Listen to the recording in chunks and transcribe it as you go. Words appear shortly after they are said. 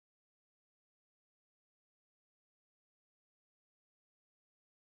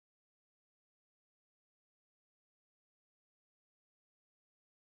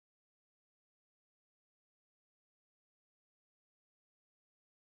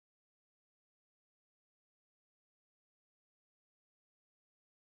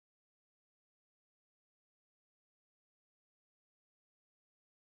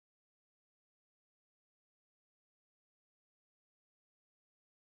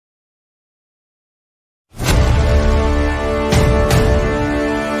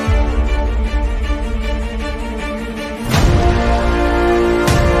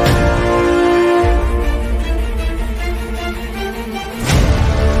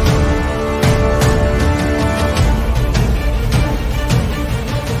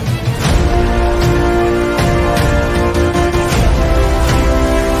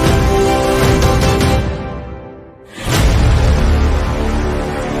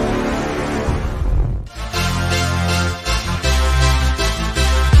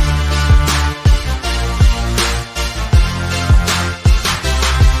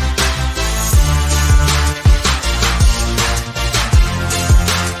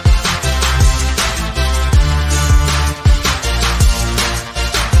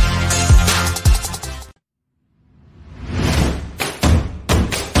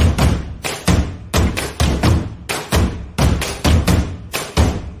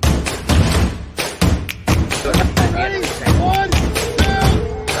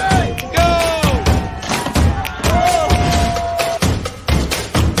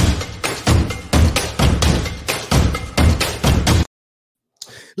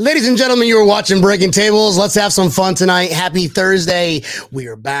Ladies and gentlemen, you are watching Breaking Tables. Let's have some fun tonight. Happy Thursday. We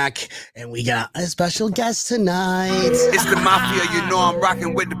are back, and we got a special guest tonight. It's the Mafia, you know I'm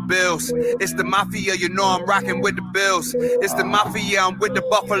rocking with the Bills. It's the Mafia, you know I'm rocking with the Bills. It's the Mafia, I'm with the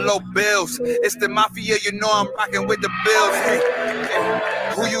Buffalo Bills. It's the Mafia, you know I'm rocking with the Bills. Hey,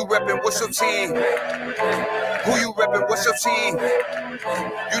 who you reppin'? What's your team? Who you reppin'? What's your team?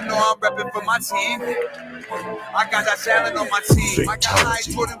 You know I'm reppin' for my team. I got that talent on my team. I got high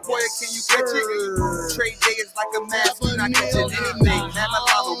Jordan Boyer, can you catch it? Trade day is like a mask, you're not catching anything.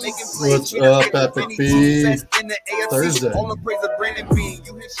 Mamalalo making plays. What's up, Epic B? Thursday. All the praise of Brandon Bean.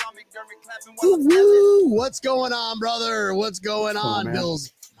 You hear Sean McDermott clapping while I'm Woo-woo. What's going on, brother? What's going on, man.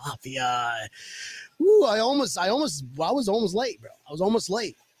 Bills Mafia? Ooh, I was almost late, bro. I was almost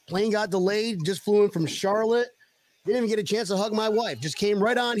late. Plane got delayed. Just flew in from Charlotte. Didn't even get a chance to hug my wife. Just came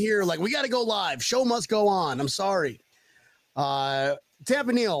right on here like, we got to go live. Show must go on. I'm sorry.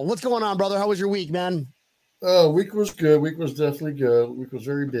 Tampa Neil, what's going on, brother? How was your week, man? Week was good. Week was definitely good. Week was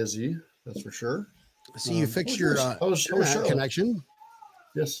very busy. That's for sure. See, you fixed your Charlotte connection.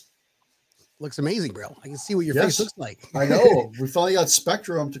 Yes. Looks amazing, bro. I can see what your face looks like. I know. We finally got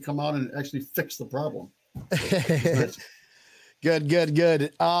Spectrum to come out and actually fix the problem. Nice.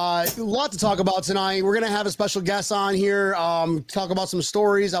 Good. A lot to talk about tonight. We're going to have a special guest on here, talk about some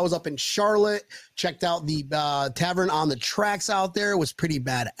stories. I was up in Charlotte, checked out the Tavern on the Tracks out there. It was pretty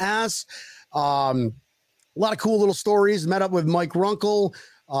badass. A lot of cool little stories. Met up with Mike Runkle.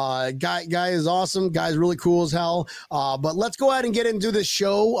 Guy is awesome. Guy's really cool as hell. But let's go ahead and get into this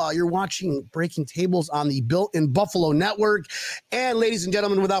show. You're watching Breaking Tables on the Built in Buffalo Network. And ladies and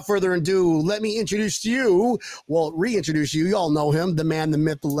gentlemen, without further ado, let me introduce to you, reintroduce you. You all know him, the man, the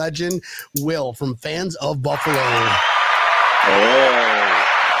myth, the legend, Will from Fans of Buffalo. Hey,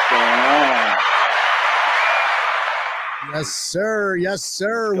 what's going on? Yes,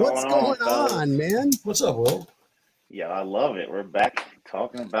 sir. What's going on, man? What's up, Will? Yeah, I love it. We're back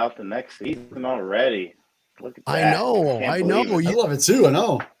talking about the next season already. Look at that. I know. I love it too. I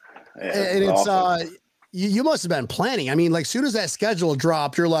know. Yeah, And it's awesome. you must have been planning. I mean, like, soon as that schedule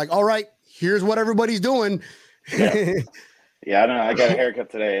dropped, you're like, all right, here's what everybody's doing. Yeah, I know. I got a haircut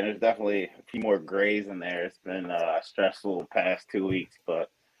today, and there's definitely a few more grays in there. It's been stressful the past 2 weeks, but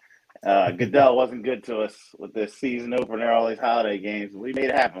Goodell wasn't good to us with this season opener, all these holiday games. We made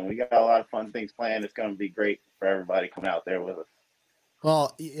it happen. We got a lot of fun things planned. It's going to be great for everybody coming out there with us.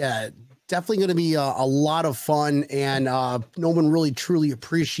 Well, yeah, definitely going to be a lot of fun, and no one really truly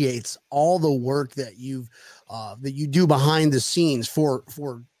appreciates all the work that you do behind the scenes for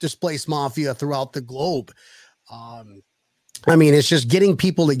Displaced Mafia throughout the globe. I mean, it's just getting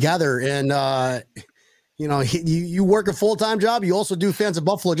people together, and you work a full-time job. You also do Fans of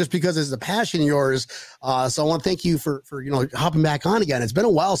Buffalo just because it's a passion of yours. So I want to thank you for hopping back on again. It's been a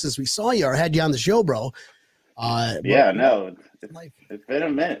while since we saw you or had you on the show, bro. It's been a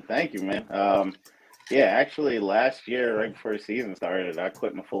minute. Thank you, man. Actually last year, right before the season started, I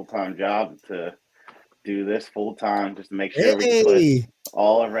quit my full-time job to do this full-time just to make sure we could put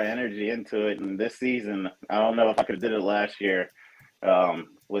all of our energy into it. And this season, I don't know if I could have did it last year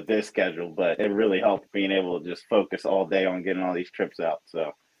with this schedule, but it really helped being able to just focus all day on getting all these trips out.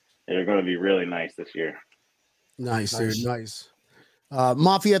 So they're going to be really nice this year. Nice, dude. Nice.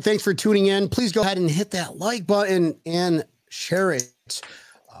 Mafia, thanks for tuning in. Please go ahead and hit that like button and share it.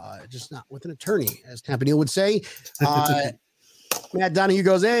 Just not with an attorney, as Tampa Neil would say. Matt Donahue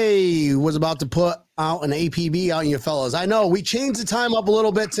goes, hey, was about to put out an APB on you fellas. I know we changed the time up a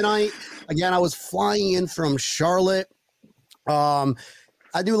little bit tonight. Again, I was flying in from Charlotte. I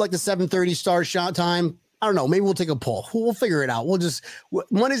do like the 7:30 start shot time. I don't know. Maybe we'll take a poll. We'll figure it out.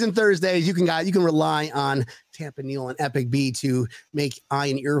 Mondays and Thursdays, you can rely on Tampa Neil and Epic B to make eye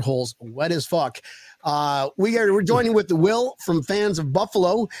and ear holes wet as fuck. We're joining with the Will from Fans of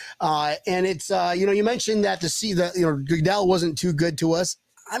Buffalo. And it's, you mentioned that to see that, Goodell wasn't too good to us.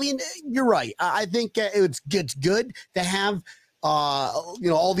 I mean, you're right. I think it's good to have,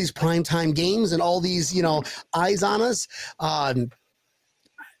 all these primetime games and all these, eyes on us.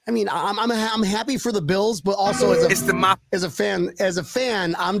 I mean, I'm happy for the Bills, but also as a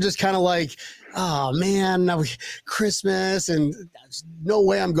fan, I'm just kind of like, oh man, Christmas, and there's no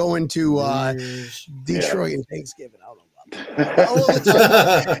way I'm going to Detroit and Thanksgiving. I don't know about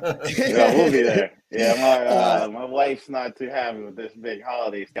that. Yeah, we'll be there. Yeah, my wife's not too happy with this big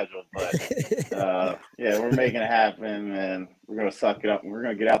holiday schedule, but we're making it happen, and we're gonna suck it up, and we're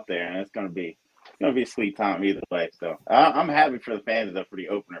gonna get out there, and it's gonna be a sweet time either way. So I'm happy for the fans though for the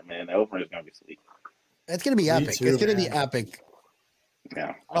opener, man. The opener is gonna be sweet. It's gonna be epic. Too, it's gonna man. be epic.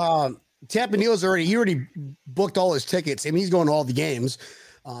 Yeah. Tampa Neil's already booked all his tickets. I mean, he's going to all the games.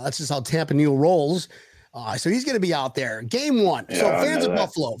 That's just how Tampa Neal rolls. So he's going to be out there. Game 1. Yeah, So fans of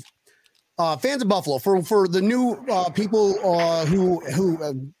Buffalo. For the new people who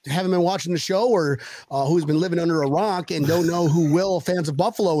haven't been watching the show or who's been living under a rock and don't know who Will Fans of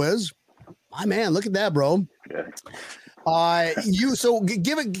Buffalo is, my man, look at that, bro. Yeah.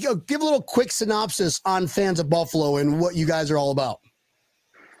 Give a little quick synopsis on Fans of Buffalo and what you guys are all about.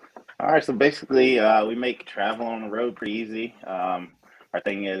 All right, so basically, we make travel on the road pretty easy. Our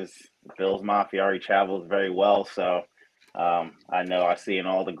thing is Bills Mafia already travels very well, so I know I see in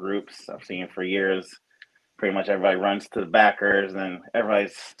all the groups I've seen for years, pretty much everybody runs to the backers and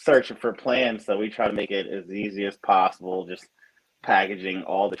everybody's searching for plans, so we try to make it as easy as possible, just packaging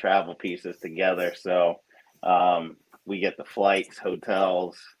all the travel pieces together. So we get the flights,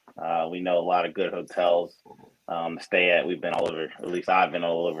 hotels. We know a lot of good hotels to stay at. We've been all over, at least I've been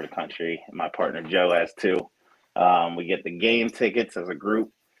all over the country. My partner Joe has too. We get the game tickets as a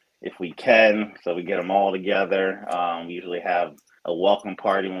group if we can. So we get them all together. We usually have a welcome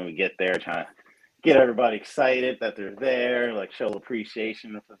party when we get there, trying to get everybody excited that they're there, like show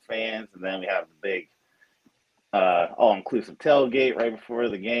appreciation for the fans. And then we have the big all-inclusive tailgate right before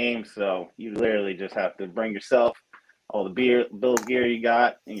the game. So you literally just have to bring yourself, all the Bills gear you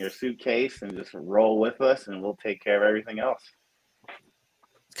got in your suitcase, and just roll with us, and we'll take care of everything else.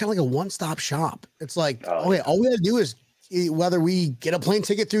 It's kind of like a one-stop shop. It's like, all we got to do is whether we get a plane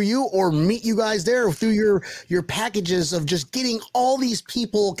ticket through you or meet you guys there through your packages of just getting all these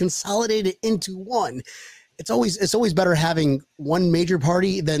people consolidated into one. It's always better having one major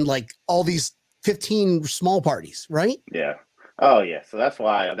party than like all these 15 small parties, right? Yeah. Oh yeah. So that's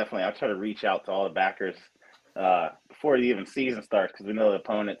why I try to reach out to all the backers before the even season starts, because we know the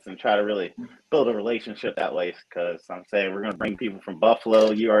opponents, and try to really build a relationship that way. Because I'm saying we're going to bring people from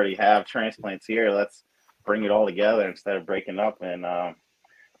Buffalo. You already have transplants here. Let's bring it all together instead of breaking up. And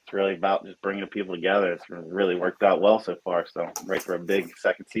it's really about just bringing the people together. It's really worked out well so far. So I'm ready for a big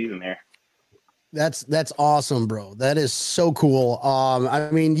second season here. That's awesome, bro. That is so cool. I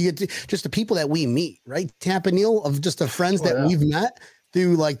mean, you get just the people that we meet, right? Tampa Neal, of just the friends that we've met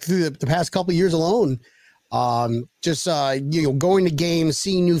through the past couple of years alone. Going to games,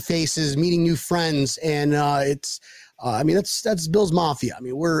 seeing new faces, meeting new friends, and that's Bills Mafia. I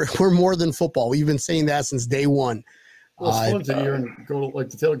mean, we're more than football. We've been saying that since day one. Well, it's fun to hear and go like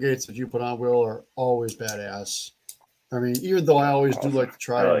the tailgates that you put on, Will, are always badass. I mean, even though I always do like to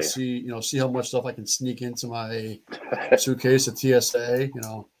try and see how much stuff I can sneak into my suitcase at TSA,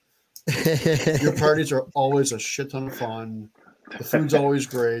 your parties are always a shit ton of fun. The food's always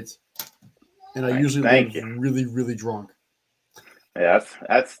great. And I usually leave really, really drunk. Yeah,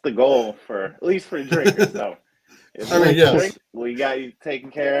 that's the goal at least for the drinkers. So drink, we got you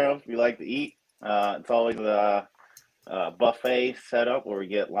taken care of. We like to eat. It's always a buffet setup where we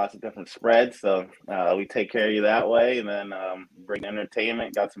get lots of different spreads. So we take care of you that way, and then bring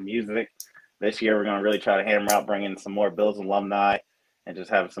entertainment. Got some music. This year we're going to really try to hammer out bringing some more Bills alumni and just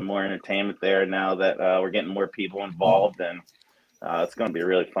having some more entertainment there now that we're getting more people involved, and it's going to be a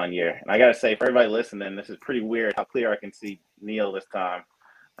really fun year. And I got to say, for everybody listening, this is pretty weird how clear I can see Neil this time.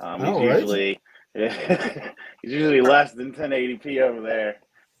 He's usually less than 1080p over there.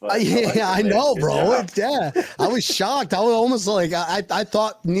 But I know, bro. Yeah, I was shocked. I was almost like I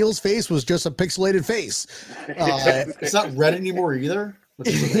thought Neil's face was just a pixelated face. It's not red anymore either.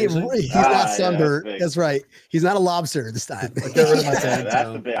 He's not sunburned. That's right. He's not a lobster this time. I got rid of my tag.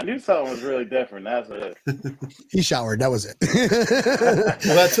 That's the bit. I knew something was really different. That's what it is. He showered. That was it.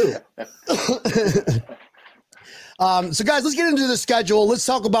 Well, that too. So guys, let's get into the schedule. Let's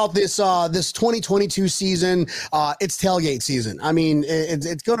talk about this 2022 season. It's tailgate season. I mean,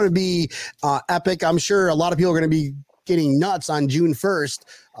 it's going to be epic. I'm sure a lot of people are going to be getting nuts on June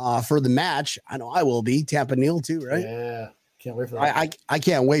 1st for the match. I know I will be. Tampa Neal too, right? Yeah, can't wait for that. I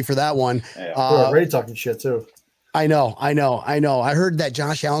can't wait for that one. We're already talking shit too. I know. I heard that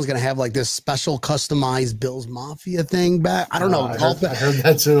Josh Allen's going to have like this special customized Bills Mafia thing back. I don't know. I heard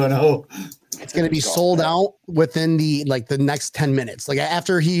that too. I know. It's going to be sold out within the next 10 minutes. Like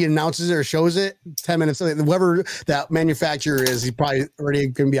after he announces it or shows it, 10 minutes, whoever that manufacturer is, he's probably already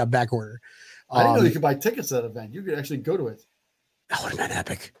going to be on back order. I didn't know you could buy tickets to that event. You could actually go to it. That would have been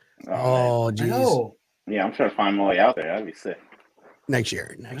epic. Oh, geez. Yeah, I'm trying to find my way out there. That'd be sick. Next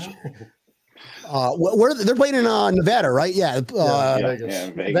year. Where they're playing in Nevada, right? Yeah,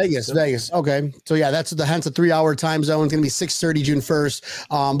 Vegas. Okay, so yeah, that's hence a 3-hour time zone. It's gonna be 6:30 June 1st.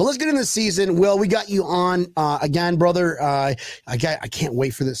 But let's get into the season. Will, we got you on again, brother. I can't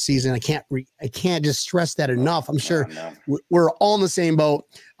wait for this season. I can't just stress that enough. I'm sure we're all in the same boat.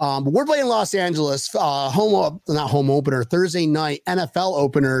 But we're playing Los Angeles, not home opener, Thursday night NFL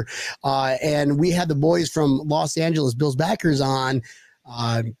opener, and we had the boys from Los Angeles Bills backers on.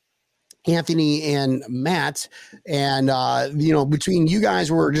 Anthony and Matt, and between you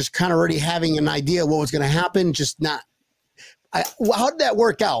guys, we're just kind of already having an idea what was going to happen. Just not. How did that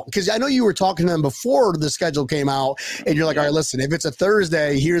work out? Because I know you were talking to them before the schedule came out, and you're like, all right, listen, if it's a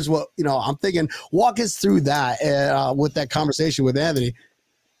Thursday, here's what I'm thinking. Walk us through that with that conversation with Anthony.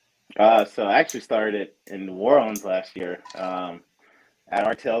 So I actually started in New Orleans last year at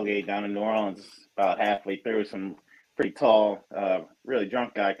our tailgate down in New Orleans. About halfway through, some pretty tall, really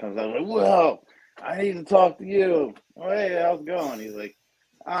drunk guy comes up like, "Whoa, I need to talk to you." "Oh, hey, how's it going?" He's like,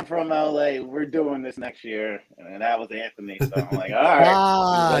 "I'm from LA. We're doing this next year." And that was Anthony. So I'm like, all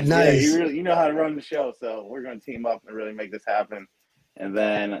right. Like, nice. Yeah, you know how to run the show. So we're going to team up and really make this happen. And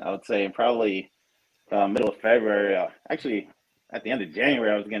then I would say probably middle of February, actually at the end of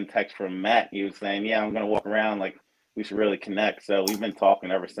January, I was getting a text from Matt. He was saying, "Yeah, I'm going to walk around. Like, we should really connect." So we've been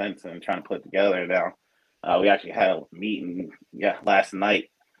talking ever since and trying to put it together now. We actually had a meeting last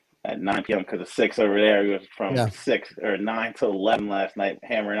night at 9 p.m. because of 6 over there. We was from 6 or 9 to 11 last night,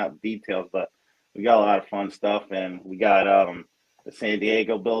 hammering out the details. But we got a lot of fun stuff, and we got the San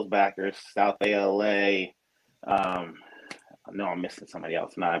Diego Bills backers, South LA. I know I'm missing somebody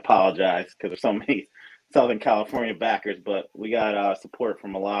else, and I apologize because there's so many Southern California backers. But we got support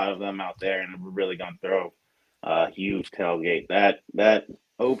from a lot of them out there, and we're really going to throw a huge tailgate. That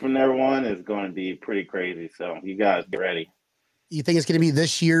opener one is going to be pretty crazy. So you guys get ready. You think it's going to be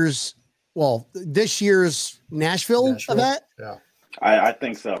this year's Nashville event? Yeah, I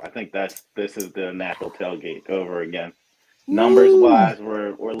think so. I think this is the Nashville tailgate over again. Numbers wise,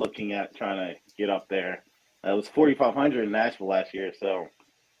 we're looking at trying to get up there. It was 4,500 in Nashville last year, so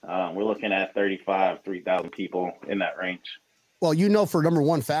we're looking at 3,000 people in that range. Well, for number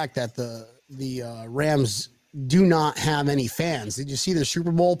one fact that the Rams do not have any fans. Did you see the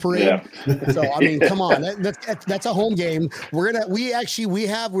Super Bowl parade? Yeah. So I mean, come on, that's a home game. We're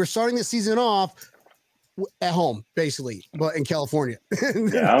starting the season off at home, basically, but in California.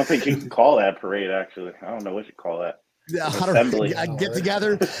 Yeah, I don't think you can call that parade. Actually, I don't know what you call that. Assembly. Get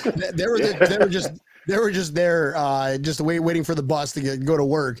together. They were just there, just waiting for the bus to go to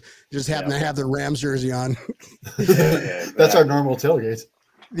work. Just happen to have their Rams jersey on. That's our normal tailgate.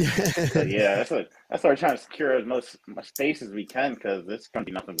 Yeah, that's why we're trying to secure as much space as we can because it's going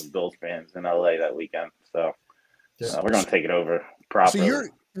to be nothing but Bills fans in LA that weekend. So we're going to take it over properly. So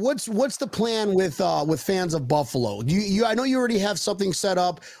what's the plan with fans of Buffalo? I know you already have something set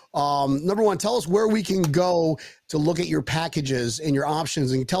up. Number one, tell us where we can go to look at your packages and your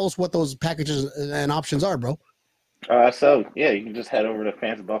options, and tell us what those packages and options are, bro. So you can just head over to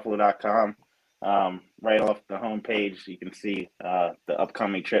fansofbuffalo.com. Right off the homepage, you can see the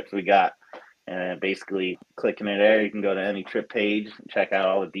upcoming trips we got, and basically clicking it there, you can go to any trip page and check out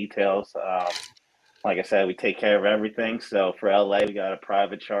all the details. Like I said, we take care of everything. So for LA, we got a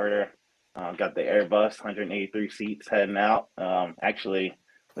private charter, got the Airbus, 183 seats heading out. Actually,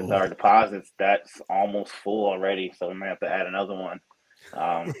 with our deposits, that's almost full already, so we might have to add another one.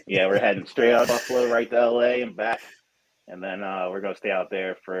 We're heading straight out of Buffalo right to LA and back, and then we're gonna stay out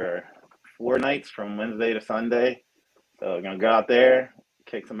there for 4 nights from Wednesday to Sunday. So we're going to go out there,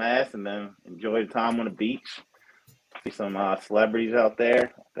 kick some ass, and then enjoy the time on the beach. See some celebrities out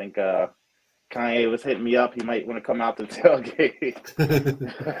there. I think Kanye was hitting me up. He might want to come out to the tailgate.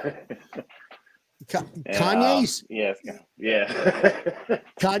 Kanye's? Yeah.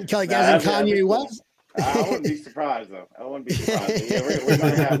 Kanye West? I wouldn't be surprised, though. We're going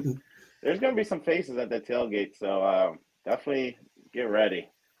to have – there's going to be some faces at that tailgate, so definitely get ready.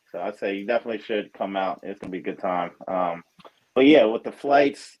 So I'd say you definitely should come out. It's going to be a good time. But with the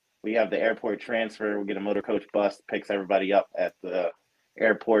flights, we have the airport transfer. We get a motor coach bus, picks everybody up at the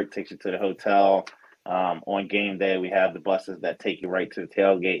airport, takes you to the hotel. On game day, we have the buses that take you right to the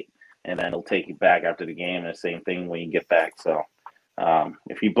tailgate, and then it'll take you back after the game, and the same thing when you get back. So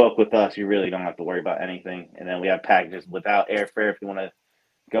if you book with us, you really don't have to worry about anything. And then we have packages without airfare if you want to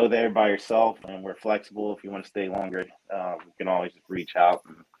go there by yourself, and we're flexible. If you want to stay longer, you can always reach out,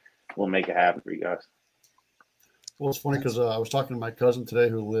 and we'll make it happen for you guys. Well, it's funny because I was talking to my cousin today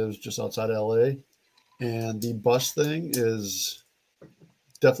who lives just outside LA, and the bus thing is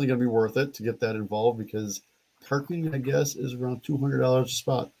definitely going to be worth it to get that involved because parking, I guess, is around $200 a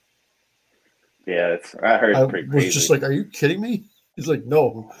spot. Yeah, I heard it's pretty crazy. Was just like, are you kidding me? He's like,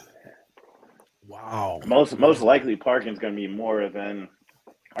 no. Wow. Most likely parking is going to be more than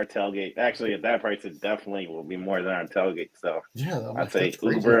our tailgate. Actually, at that price, it definitely will be more than our tailgate. So yeah, I'd say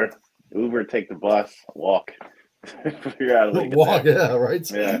Uber, take the bus, walk, figure out a way to walk. Yeah, right.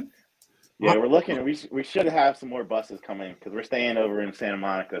 Yeah, we're looking. We should have some more buses coming because we're staying over in Santa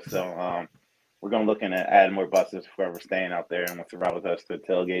Monica. So we're going to looking at adding more buses for whoever's staying out there and wants to ride with us to the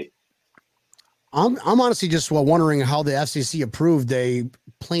tailgate. I'm honestly just wondering how the FCC approved a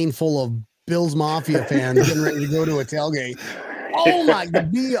plane full of Bills Mafia fans getting ready to go to a tailgate. Oh my, to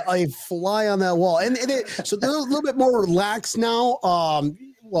be a fly on that wall. So they're a little bit more relaxed now.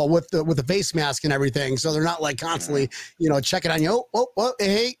 Well, with the face mask and everything, so they're not like constantly, checking on you. Oh,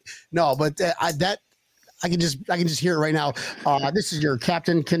 hey, no, but I can just hear it right now. This is your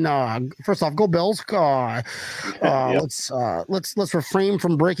captain. Can first off, go Bills. Let's refrain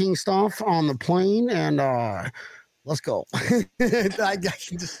from breaking stuff on the plane and let's go. I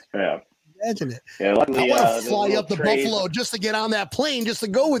can just imagine it. Yeah, luckily, I want to fly up to Buffalo just to get on that plane, just to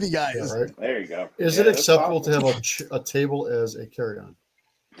go with you guys. Yeah, right. There you go. Is it acceptable to have a table as a carry-on?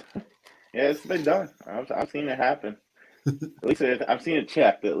 Yeah, it's been done. I've seen it happen. At least I've seen it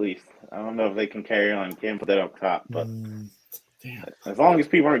checked. At least I don't know if they can carry on. Can't put that up top, but as long as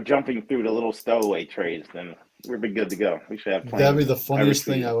people aren't jumping through the little stowaway trays, then we'll be good to go. We should have planes. That'd be the funniest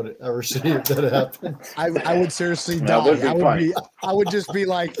thing I would ever see if that happened. I would seriously die. I would just be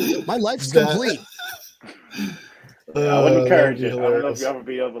like, my life's complete. I wouldn't encourage it. I don't know if you'll ever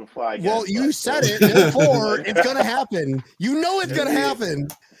be able to fly again. Well, you said it, therefore it's going to happen. You know it's going to happen.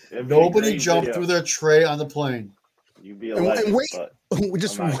 Nobody jumped through their tray on the plane. You'd be a legend.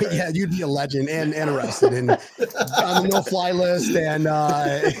 You'd be a legend and arrested and on the no-fly list. And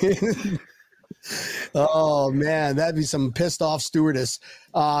oh man, that'd be some pissed off stewardess.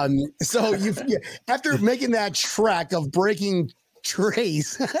 So after making that trek of breaking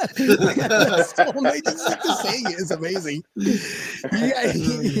trays, just to say it is amazing.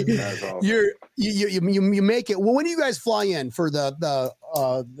 You make it. Well, when do you guys fly in for the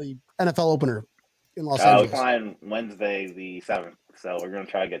NFL opener in Los Angeles? We're flying Wednesday the 7th, so we're going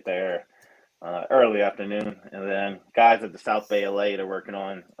to try to get there early afternoon, and then guys at the South Bay LA, they're working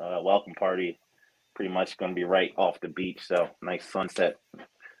on a welcome party. Pretty much going to be right off the beach, so nice sunset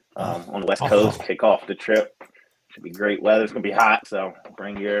on the West Coast. Kick off the trip. Should be great weather. It's going to be hot, so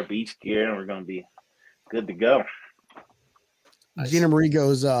bring your beach gear, and we're going to be good to go. Gina Marie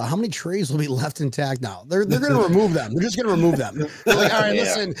goes, how many trays will be left intact now? They're going to remove them. They're just going to remove them. They're like, all right,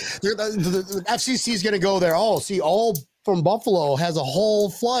 listen, the FCC is going to go there. Oh, see, all from Buffalo has a whole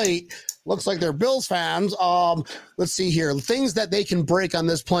flight. Looks like they're Bills fans. Let's see here. Things that they can break on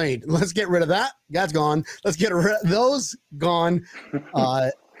this plane. Let's get rid of that. That's gone. Let's get rid of those. Gone.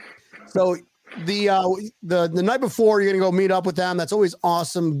 So the night before, you're gonna go meet up with them. That's always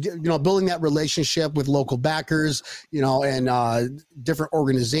awesome. Building that relationship with local backers, and different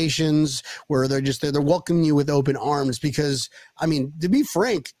organizations where they're welcoming you with open arms. Because I mean, to be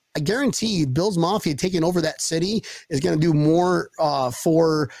frank, I guarantee Bills Mafia taking over that city is going to do more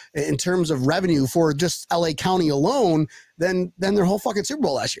in terms of revenue for just LA County alone than their whole fucking Super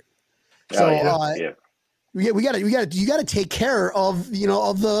Bowl last year. So you got to take care of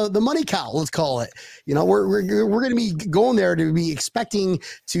the money cow. Let's call it. We're going to be going there to be expecting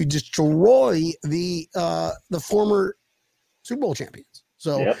to destroy the former Super Bowl champions.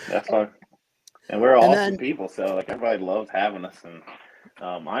 So that's fine. And we're awesome people, so like everybody loves having us. And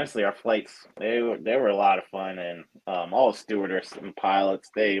honestly, our flights they were a lot of fun, and all the stewardess and pilots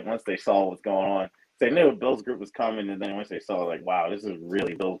once they saw what's going on, they knew Bill's group was coming, and then once they saw, like, wow, this is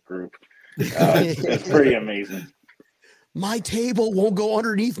really Bill's group. It's pretty amazing. My table won't go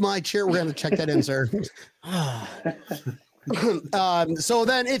underneath my chair. We're going to check that in, sir. So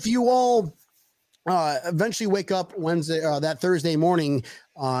then, if you all eventually wake up that Thursday morning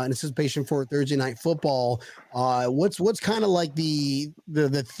in anticipation for Thursday night football, what's kind of like the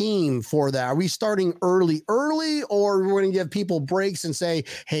theme for that? Are we starting early, or we're going to give people breaks and say,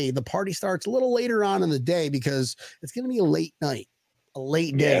 hey, the party starts a little later on in the day because it's going to be a late night, a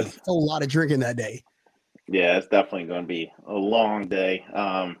late day? Yes. It's a lot of drinking that day. Yeah, it's definitely going to be a long day.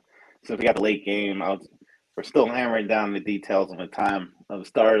 So if we got the late game, we're still hammering down the details of the time of the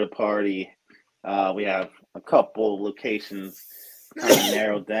start of the party. We have a couple locations kind of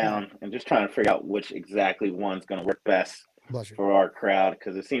narrowed down and just trying to figure out which exactly one's going to work best for our crowd,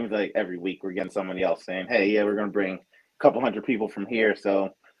 because it seems like every week we're getting somebody else saying, hey, yeah, we're going to bring a couple hundred people from here.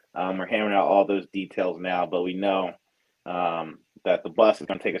 So we're hammering out all those details now, but we know that the bus is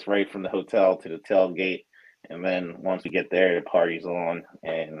going to take us right from the hotel to the tailgate. And then once we get there, the party's on,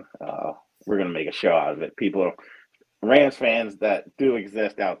 and we're gonna make a show out of it. Rams fans that do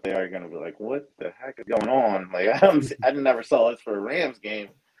exist out there are gonna be like, "What the heck is going on?" Like I never saw this for a Rams game.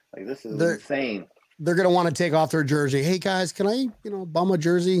 Like this is insane. They're gonna want to take off their jersey. Hey guys, can I bum a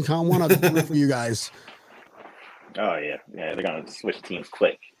jersey? I want to root for you guys. Oh yeah, they're gonna switch teams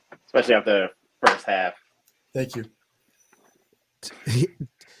quick, especially after the first half. Thank you.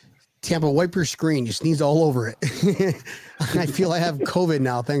 Tampa, wipe your screen. You sneeze all over it. I feel I have COVID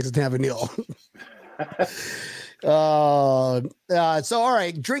now, thanks to Tampa Neal. So all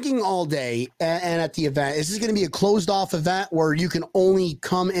right, drinking all day and at the event. Is this going to be a closed off event where you can only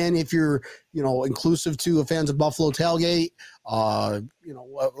come in if you're, inclusive to a Fans of Buffalo tailgate?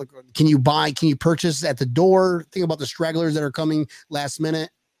 Can you purchase at the door? Think about the stragglers that are coming last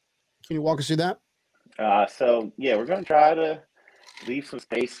minute. Can you walk us through that? So yeah, we're going to try to leave some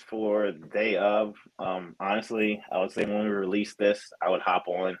space for the day of. Honestly, I would say when we release this, I would hop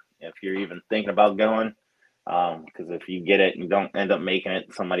on if you're even thinking about going. Because if you get it and don't end up making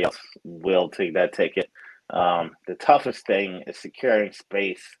it, somebody else will take that ticket. The toughest thing is securing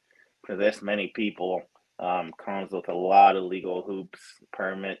space for this many people. Comes with a lot of legal hoops,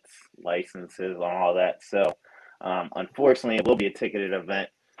 permits, licenses, and all that. So, unfortunately, it will be a ticketed event,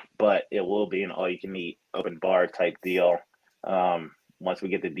 but it will be an all-you-can-eat open bar type deal. Once we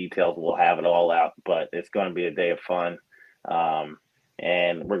get the details, we'll have it all out. But it's going to be a day of fun.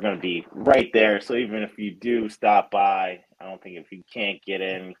 And we're going to be right there. So even if you do stop by, I don't think if you can't get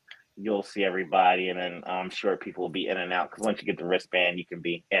in, you'll see everybody. And then I'm sure people will be in and out. Because once you get the wristband, you can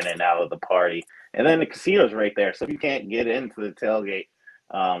be in and out of the party. And then the casino's right there. So if you can't get into the tailgate,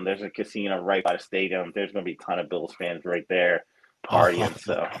 there's a casino right by the stadium. There's going to be a ton of Bills fans right there partying.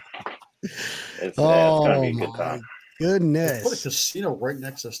 So it's going to be a good time. Goodness. Put a casino right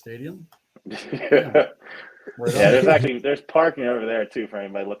next to the stadium? There's parking over there too for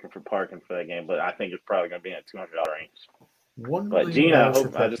anybody looking for parking for that game, but I think it's probably going to be in a $200 range. But Gina,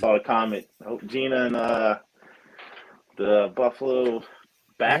 I just saw a comment. Hope Gina and the Buffalo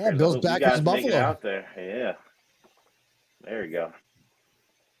backers, yeah, Bills backers, make it out there. Yeah, there you go.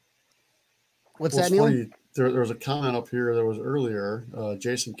 What's that, Neil? Funny, there was a comment up here that was earlier.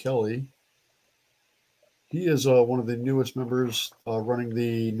 Jason Kelly. He is one of the newest members running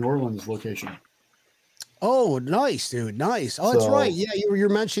the New Orleans location. Oh, nice, dude. Nice. Oh, that's right. Yeah, you're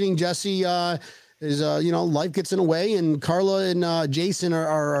mentioning Jesse life gets in the way, and Carla and Jason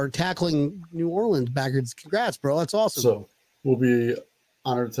are tackling New Orleans backwards. Congrats, bro. That's awesome. So we'll be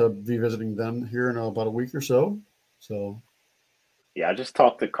honored to be visiting them here in about a week or so. So yeah, I just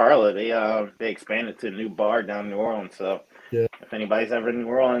talked to Carla. They expanded to a new bar down in New Orleans. So yeah, if anybody's ever in New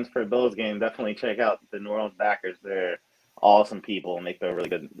Orleans for a Bills game, definitely check out the New Orleans backers. They're awesome people and they throw really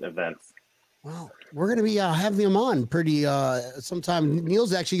good events. Well, we're going to be having them on pretty sometime.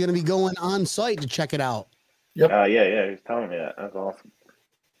 Neil's actually going to be going on site to check it out. Yep. Yeah. He's telling me that. That's awesome.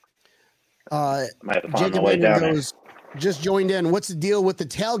 Might have to find my way down there. Just joined in. What's the deal with the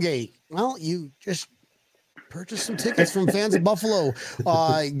tailgate? Well, you just purchase some tickets from Fans of Buffalo.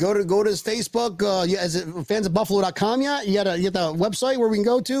 Go to his Facebook. Is it fansofbuffalo.com yet? You got the website where we can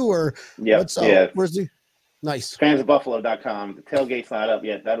go to, or where's the nice fansofbuffalo.com. The tailgate's not up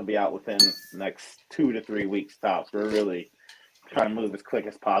yet. That'll be out within the next 2 to 3 weeks tops. We're really trying to move as quick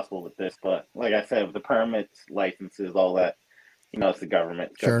as possible with this, but like I said, with the permits, licenses, all that, it's the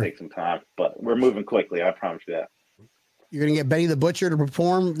government. It's gonna take some time, but we're moving quickly. I promise you that. You're gonna get Benny the Butcher to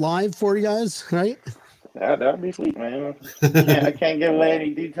perform live for you guys, right? That'd be sweet, man. I can't give away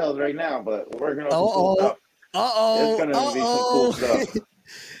any details right now, but we're working on some cool stuff. It's gonna be some cool stuff.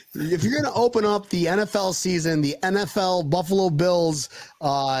 If you're going to open up the NFL season, the NFL Buffalo Bills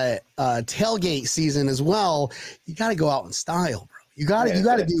tailgate season as well, you got to go out in style, bro. You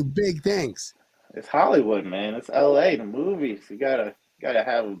got to do big things. It's Hollywood, man. It's LA, the movies. You gotta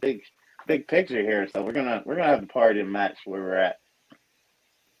have a big picture here. So we're gonna have the party and match where we're at.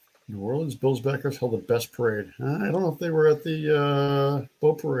 New Orleans Bills backers held the best parade. I don't know if they were at the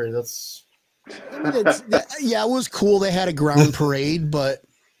boat parade. It was cool. They had a ground parade, but.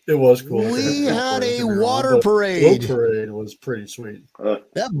 It was cool. We had a water parade. The boat parade was pretty sweet. To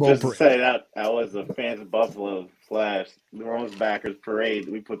say that was a Fans of Buffalo / New Orleans backers parade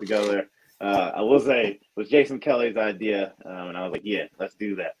we put together. I will say it was Jason Kelly's idea, and I was like, "Yeah, let's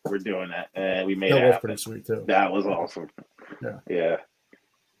do that. We're doing that," and we made it happen. That was pretty sweet too. That was awesome. Yeah.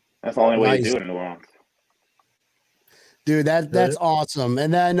 That's the only way to do it in New Orleans. Dude, that's awesome.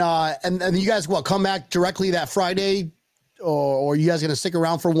 And then and you guys come back directly that Friday? Or are you guys going to stick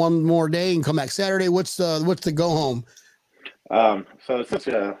around for one more day and come back Saturday? What's the go home? So it's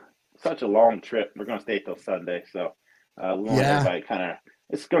such a long trip. We're going to stay till Sunday. So we want everybody kind of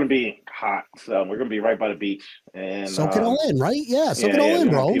it's going to be hot, so we're going to be right by the beach. And soak it all in, right? Yeah, soak it all in, we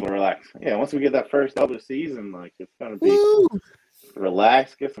bro. want people to relax. Yeah, once we get that first of the season, like it's going to be Woo!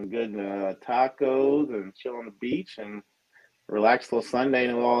 relax, get some good tacos, and chill on the beach, and relax till Sunday,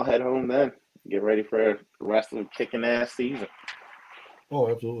 and we'll all head home then. Get ready for the rest of the kicking ass season. Oh,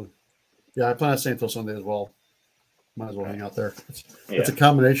 absolutely. Yeah, I plan on staying until Sunday as well. Might as well hang out there. It's a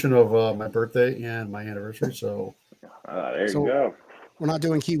combination of my birthday and my anniversary. So there you go. We're not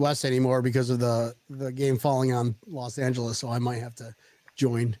doing Key West anymore because of the game falling on Los Angeles. So I might have to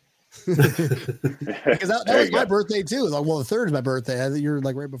join. Because that was my birthday too. Like, well, the 3rd is my birthday. You're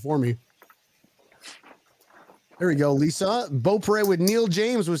like right before me. There we go, Lisa. Boat parade with Neil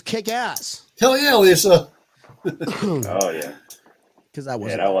James was kick ass. Hell yeah, Lisa. Oh yeah. Because that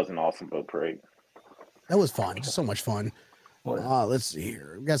was that was an awesome boat parade. That was fun. Just so much fun. Oh, yeah. Let's see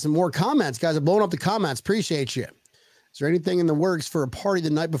here. We got some more comments. Guys are blowing up the comments. Appreciate you. Is there anything in the works for a party the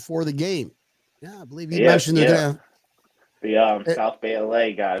night before the game? Yeah, I believe you mentioned they're the South Bay LA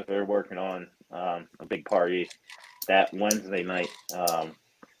guys, they're working on a big party that Wednesday night.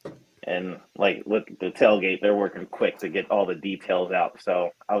 And like with the tailgate, they're working quick to get all the details out.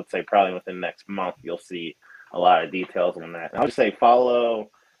 So I would say probably within the next month, you'll see a lot of details on that. And I would say follow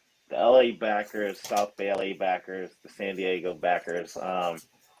the LA backers, South Bay LA backers, the San Diego backers,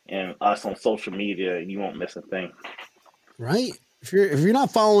 and us on social media. You won't miss a thing. Right. If you're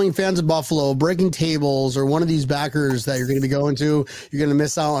not following Fans of Buffalo, Breaking Tables, or one of these backers that you're going to be going to, you're going to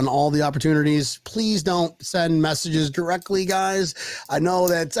miss out on all the opportunities. Please don't send messages directly, guys. I know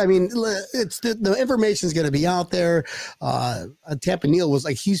that, it's the information is going to be out there. Tampa Neil was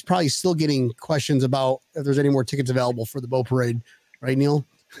like, he's probably still getting questions about if there's any more tickets available for the boat parade. Right, Neil?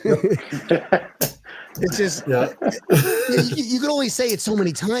 Yep. It's just, you can only say it so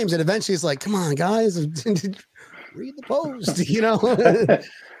many times, and eventually it's like, come on, guys. Read the post,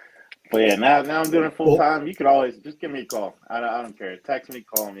 But yeah, now I'm doing it full time. You could always just give me a call. I don't care. Text me,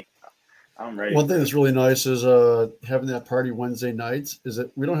 call me. I'm ready. One thing that's really nice is having that party Wednesday nights is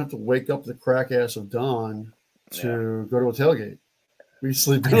that we don't have to wake up the crack ass of dawn to go to a tailgate. We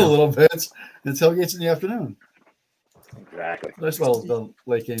sleep in a little bit, and tailgates in the afternoon. Exactly. That's well the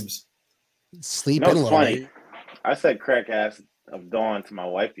late games. Sleep in a little bit. I said crack ass of dawn to my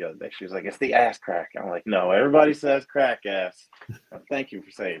wife the other day. She was like, "It's the ass crack." I'm like, "No, everybody says crack ass." Well, thank you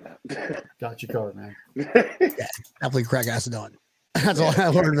for saying that. Got you covered, man. Definitely crack ass of dawn. That's all I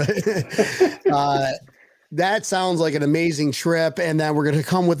learned. That sounds like an amazing trip. And then we're going to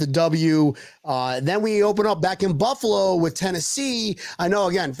come with the W. Then we open up back in Buffalo with Tennessee. I know,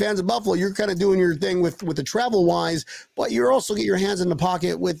 again, Fans of Buffalo, you're kind of doing your thing with the travel wise, but you're also get your hands in the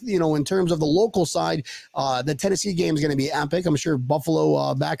pocket with, in terms of the local side. The Tennessee game is going to be epic. I'm sure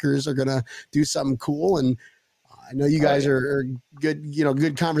Buffalo backers are going to do something cool. And I know you guys are good,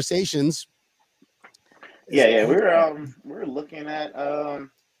 good conversations. Yeah. We're looking at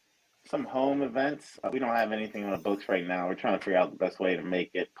some home events. We don't have anything on the books right now. We're trying to figure out the best way to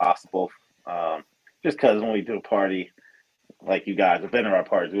make it possible. Just because when we do a party, like you guys have been to our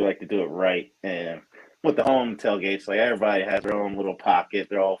parties, we like to do it right. And with the home tailgates, like everybody has their own little pocket.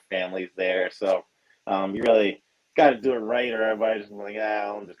 They're all families there. So you really got to do it right, or everybody's just like,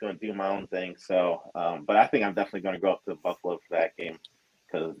 I'm just going to do my own thing. So, but I think I'm definitely going to go up to Buffalo for that game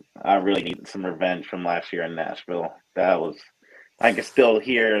because I really need some revenge from last year in Nashville. I can still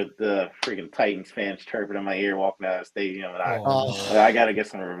hear the freaking Titans fans chirping in my ear walking out of the stadium, and I got to get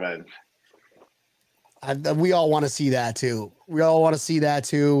some revenge. We all want to see that too.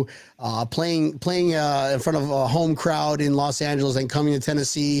 Playing in front of a home crowd in Los Angeles and coming to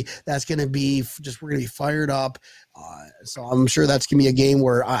Tennessee, that's going to be we're going to be fired up. So I'm sure that's going to be a game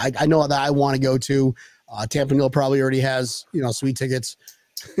where I know that I want to go to. Tampa Neil probably already has, sweet tickets.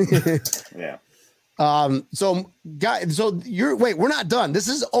 Yeah. So we're not done. We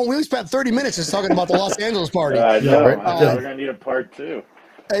only spent 30 minutes just talking about the Los Angeles party. I know. We're going to need a part 2.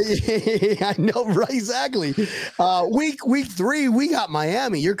 I know, right? Exactly. Week 3, we got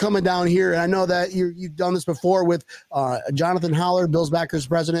Miami. You're coming down here, and I know that you've done this before with Jonathan Holler, Bills backers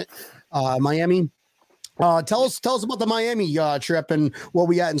president, Miami. Tell us about the Miami trip and what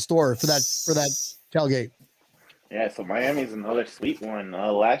we got in store for that tailgate. Yeah, so Miami's another sweet one.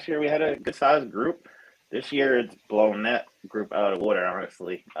 Last year we had a good sized group. This year it's blown that group out of the water,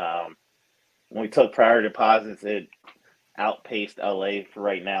 honestly. When we took prior deposits, it outpaced LA for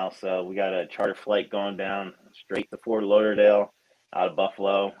right now. So we got a charter flight going down straight to Fort Lauderdale out of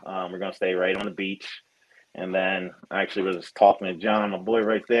Buffalo. We're going to stay right on the beach. And then I actually was talking to John, my boy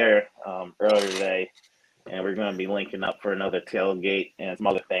right there, earlier today. And we're going to be linking up for another tailgate and some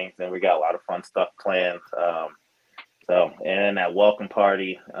other things. And we got a lot of fun stuff planned. So, and that welcome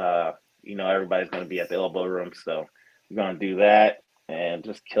party, everybody's going to be at the Elbow Room. So we're going to do that and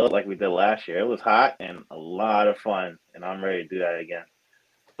just kill it like we did last year. It was hot and a lot of fun, and I'm ready to do that again.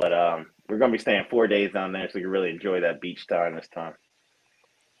 But we're going to be staying 4 days down there, so we can really enjoy that beach time this time.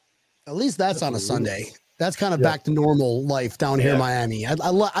 At least that's on a Sunday. That's kind of back to normal life down here in Miami. I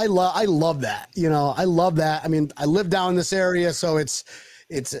love that. I love that. I mean, I live down in this area, so it's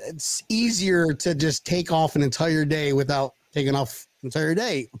easier to just take off an entire day without taking off an entire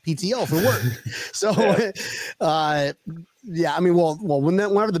day PTO for work. So, I mean,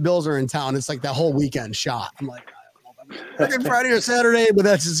 whenever the Bills are in town, it's like that whole weekend shot. I'm like, working Friday or Saturday, but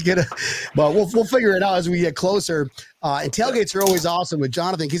that's just but we'll figure it out as we get closer. And tailgates are always awesome with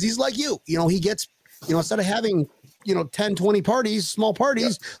Jonathan because he's like you. He gets, instead of having 10, 20 parties, small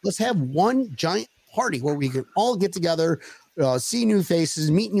parties, let's have one giant party where we can all get together, see new faces,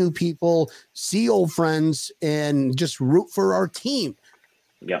 meet new people, see old friends, and just root for our team.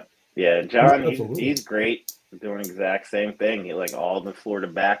 Yeah, John, he's great, doing the exact same thing. Like all the Florida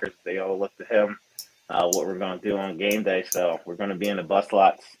backers, they all look to him. What we're going to do on game day. So we're going to be in the bus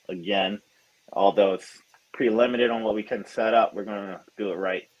lots again. Although it's pretty limited on what we can set up, we're going to do it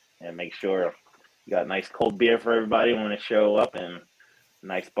right and make sure you got nice cold beer for everybody when they show up and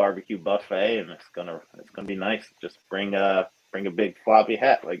nice barbecue buffet, and it's gonna be nice. Just bring a big floppy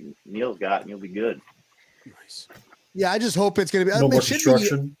hat like Neil's got, and you'll be good. Nice. Yeah, I just hope it's going to be. No more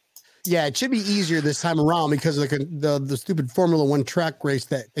construction. Yeah, it should be easier this time around because of the stupid Formula One track race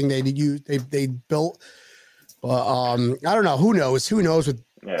they built. I don't know. Who knows with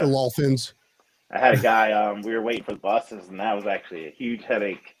the Dolphins. I had a guy. We were waiting for the buses, and that was actually a huge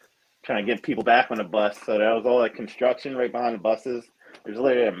headache trying to get people back on the bus. So that was all like construction right behind the buses. There's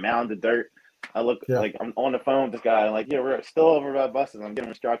literally a mound of dirt. I look like I'm on the phone with this guy. I'm like, we're still over by buses. I'm giving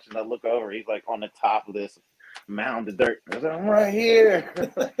instructions. I look over. He's like on the top of this mound of dirt. I was like, I'm right here.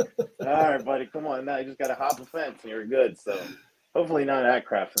 All right, buddy, come on. Now you just got to hop a fence and you're good. So hopefully none of that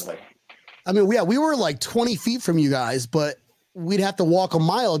crap's in like. I mean, we were like 20 feet from you guys, but we'd have to walk a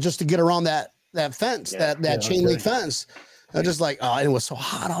mile just to get around that fence, that chain link fence. I was just like, it was so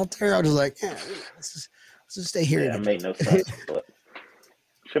hot out there. I was just like, let's just stay here. Yeah, it made no sense, but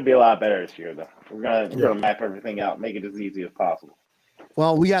should be a lot better this year, though. We're gonna map everything out, make it as easy as possible.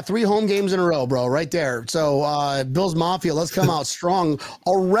 Well, we got 3 home games in a row, bro, right there. So, Bills Mafia, let's come out strong.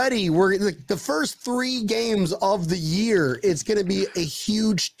 Already, we're the first 3 games of the year. It's going to be a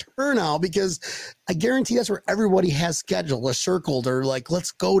huge turnout because I guarantee that's where everybody has scheduled or circled or like,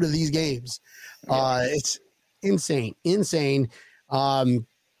 let's go to these games. It's insane.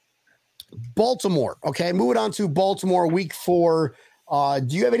 Baltimore. Okay, moving on to Baltimore week 4. Do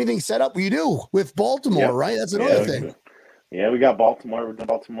you have anything set up? You do with Baltimore, right? That's another thing. Yeah, we got Baltimore. We're in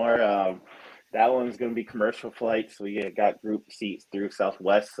Baltimore. That one's going to be commercial flights. We got group seats through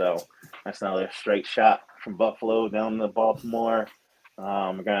Southwest, so that's another straight shot from Buffalo down to Baltimore.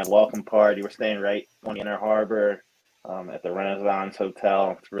 We're going to have a welcome party. We're staying right on Inner Harbor at the Renaissance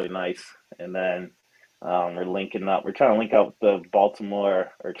Hotel. It's really nice. And then we're linking up. We're trying to link up with the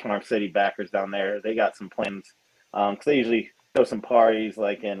Baltimore or Charm City backers down there. They got some plans because they usually throw some parties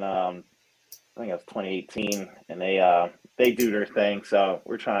like in I think it was 2018, and they do their thing. So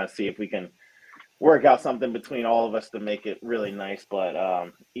we're trying to see if we can work out something between all of us to make it really nice. But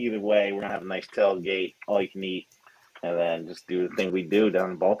either way, we're gonna have a nice tailgate, all you can eat, and then just do the thing we do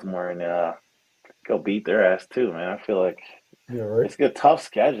down in Baltimore and go beat their ass too, man. I feel like it's a tough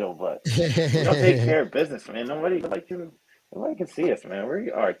schedule, but we don't take care of business, man. Nobody can see us, man.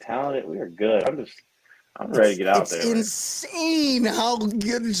 We are talented. We are good. I'm ready to get out there. It's insane how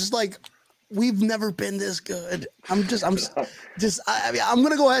good. It's just like. We've never been this good. I'm going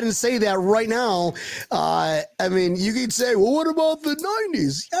to go ahead and say that right now. I mean, you could say, well, what about the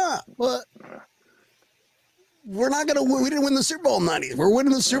 90s? Yeah, but we're not going to win. We didn't win the Super Bowl in the 90s. We're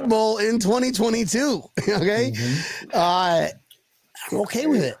winning the Super Bowl in 2022. Okay. I'm okay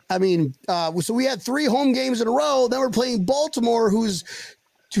with it. I mean, so we had 3 home games in a row. Then we're playing Baltimore,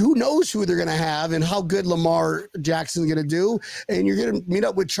 who knows who they're going to have and how good Lamar Jackson's going to do. And you're going to meet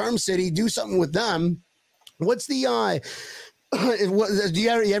up with Charm City, do something with them. What's the do you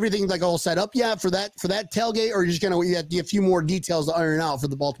have everything like all set up yet for that tailgate, or are you just going to get a few more details to iron out for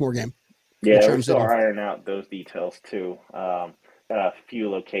the Baltimore game? Yeah, we're still ironing out those details too. Got a few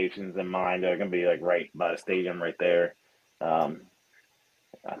locations in mind. They're going to be like right by the stadium right there.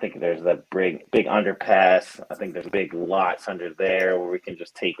 I think there's that big underpass. I think there's big lots under there where we can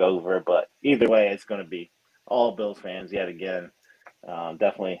just take over. But either way, it's going to be all Bills fans yet again.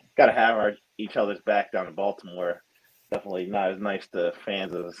 Definitely got to have each other's back down in Baltimore. definitely not as nice to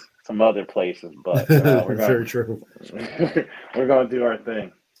fans as some other places, but we're very true. We're going to do our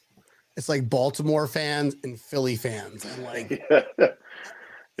thing. It's like Baltimore fans and Philly fans. And like,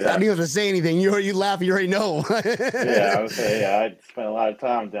 Yeah. I don't even have to say anything. You laugh. You already know. Yeah, I would say I spent a lot of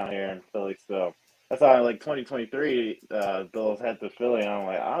time down here in Philly, so that's why like 2023 Bills head to Philly, and I'm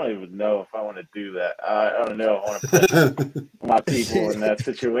like, I don't even know if I want to do that. I don't know if I want to put my people in that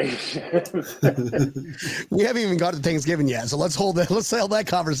situation. We haven't even got to Thanksgiving yet, so let's hold that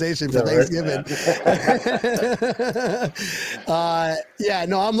conversation for Thanksgiving. Right? Yeah,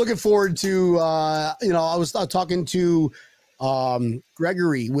 no, I'm looking forward to. I was talking to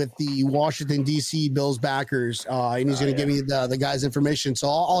Gregory with the Washington D.C. Bills backers, and he's going to give me the guy's information. So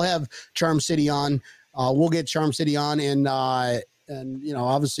I'll have Charm City on. We'll get Charm City on, and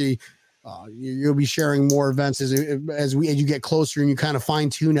obviously you'll be sharing more events as you get closer and you kind of fine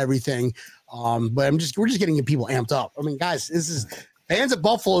tune everything. But we're just getting people amped up. I mean, guys, this is fans of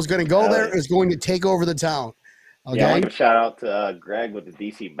Buffalo is going to go there. Is going to take over the town. Okay? Yeah, I want to shout out to Greg with the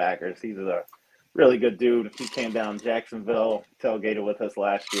DC backers. He's a really good dude. He came down Jacksonville, tailgated with us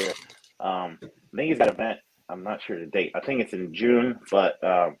last year. I think he's got an event. I'm not sure the date. I think it's in June, but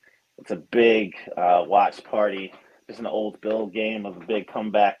it's a big watch party. Just an old Bill game of a big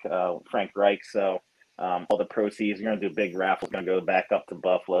comeback, Frank Reich. So all the proceeds, you're going to do a big raffle. It's going to go back up to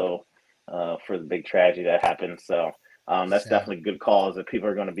Buffalo for the big tragedy that happened. So that's definitely a good cause if people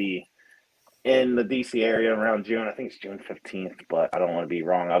are going to be in the DC area around June. I think it's June 15th, but I don't want to be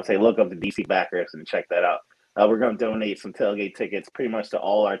wrong. I would say look up the DC backers and check that out. We're going to donate some tailgate tickets pretty much to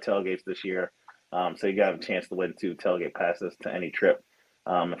all our tailgates this year. So you got a chance to win 2 tailgate passes to any trip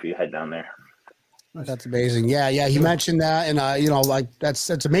if you head down there. That's amazing. Yeah. He mentioned that, and like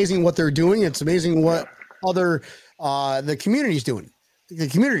that's amazing what they're doing. It's amazing what other the community's doing. The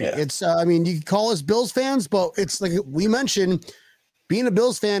community. Yeah. It's I mean, you can call us Bills fans, but it's like we mentioned. Being a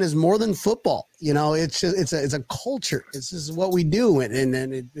Bills fan is more than football. It's just, it's a culture. This is what we do,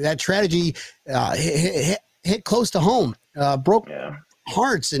 and that tragedy hit close to home, broke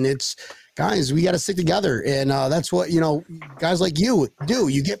hearts, and it's guys. We got to stick together, and that's what guys like you do.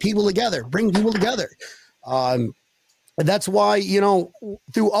 You get people together, bring people together. And that's why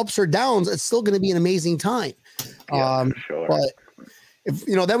through ups or downs, it's still going to be an amazing time. Yeah, for sure. But if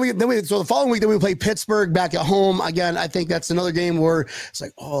then we so the following week then we play Pittsburgh back at home again. I think that's another game where it's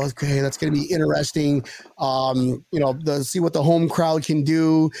like, oh, okay, that's going to be interesting. See what the home crowd can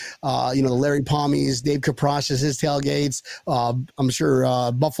do. The Larry Palmies, Dave Kaprash's, his tailgates. I'm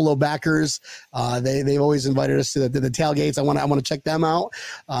sure Buffalo backers. They've always invited us to the tailgates. I want to check them out.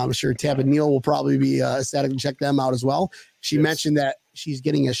 I'm sure Tab and Neil will probably be ecstatic to check them out as well. She mentioned that she's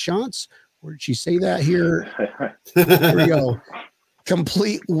getting us shots. Where did she say that here? Here we go.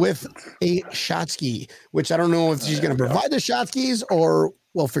 Complete with a shot ski, which I don't know if she's going to provide the shot skis or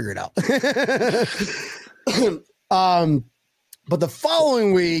we'll figure it out. But the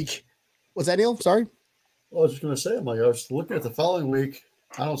following week, what's that, Neil? Sorry. Well, I was just going to say, I was looking at the following week.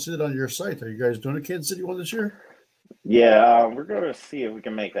 I don't see it on your site. Are you guys doing a Kansas City one this year? Yeah, we're going to see if we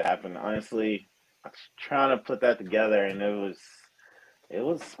can make that happen. Honestly, I was trying to put that together, and it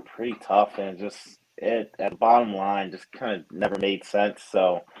was pretty tough, and just at the bottom line just kind of never made sense.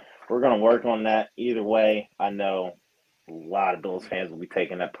 So we're going to work on that either way. I know a lot of Bills fans will be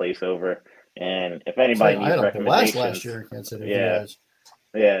taking that place over. And if anybody needs recommendations, last year in Kansas City,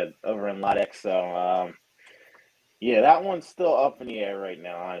 yeah, over in Ladex. So, that one's still up in the air right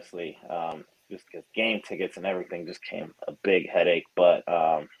now, honestly. Just because game tickets and everything just came a big headache. But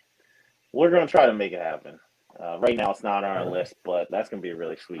we're going to try to make it happen. Right now, it's not on our list, but that's going to be a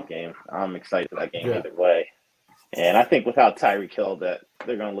really sweet game. I'm excited for that game either way. And I think without Tyreek Hill, that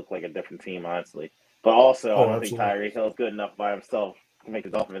they're going to look like a different team, honestly. But also, I don't think Tyreek Hill is good enough by himself to make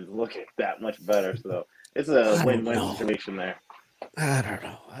the Dolphins look that much better. So it's a win-win situation there. I don't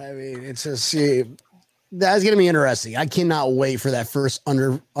know. I mean, it's just that's going to be interesting. I cannot wait for that first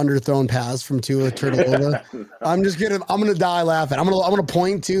underthrown pass from Tua Tagovailoa. I'm going to die laughing. I'm going to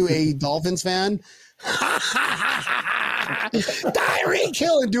point to a Dolphins fan. Tyreek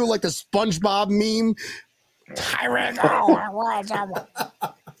Hill and do like the SpongeBob meme. Tyreek.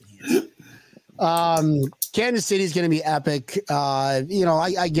 Kansas City is going to be epic. I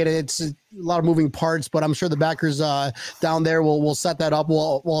get it. It's a lot of moving parts, but I'm sure the backers down there will set that up.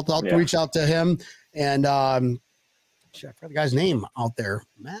 We'll reach out to him and I forgot the guy's name out there.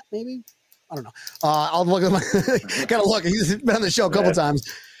 Matt, maybe? I don't know. I'll look at gotta look. He's been on the show a couple times.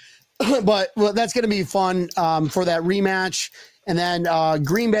 But that's going to be fun for that rematch. And then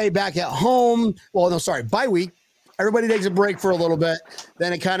Green Bay back at home. Well, no, sorry, bye week. Everybody takes a break for a little bit.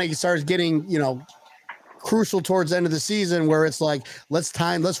 Then it kind of starts getting, crucial towards the end of the season where it's like, let's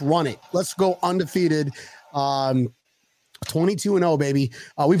run it. Let's go undefeated. 22-0, baby.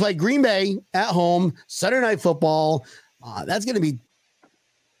 We play Green Bay at home, Saturday Night Football. That's going to be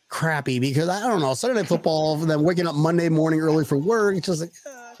crappy because I don't know, Saturday Night Football, then waking up Monday morning early for work. It's just like,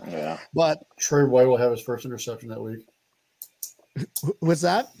 yeah. But Trey White will have his first interception that week. What's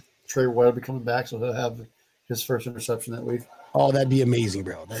that? Trey White will be coming back, so he'll have his first interception that week. Oh, that'd be amazing,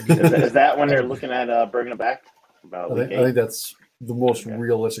 bro. Is that when they're looking at bringing it back? I think that's the most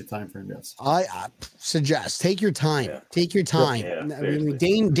realistic time frame. Yes, I suggest take your time. Yeah. Take your time. Yeah, I mean,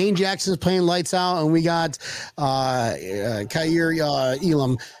 Dane Jackson's playing lights out, and we got Kaiir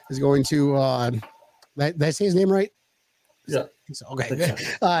Elam is going to. Did I say his name right? Yeah. Okay. Yeah,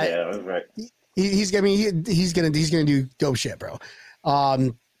 that's right. He's gonna do dope shit, bro.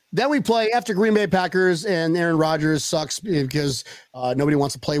 Then we play after Green Bay Packers, and Aaron Rodgers sucks because nobody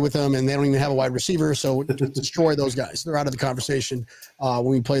wants to play with him, and they don't even have a wide receiver. So destroy those guys; they're out of the conversation when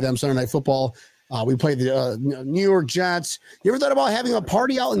we play them Sunday Night Football. We play the New York Jets. You ever thought about having a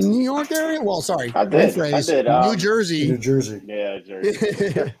party out in the New York area? Well, sorry, I did. New Jersey. Yeah,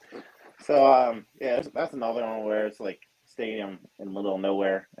 Jersey. So that's another one where it's like stadium in the middle of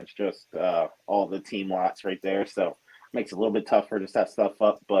nowhere. It's just all the team lots right there. So. Makes it a little bit tougher to set stuff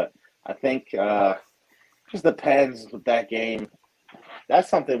up, but I think just depends with that game. That's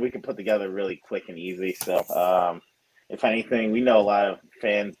something we can put together really quick and easy. So if anything, we know a lot of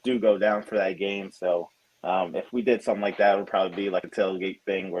fans do go down for that game. So if we did something like that, it would probably be like a tailgate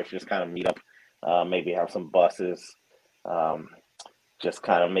thing where it's just kind of meet up, maybe have some buses, just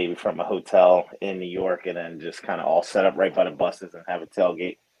kind of maybe from a hotel in New York and then just kind of all set up right by the buses and have a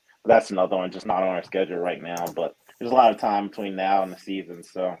tailgate. But that's another one, just not on our schedule right now, but there's a lot of time between now and the season,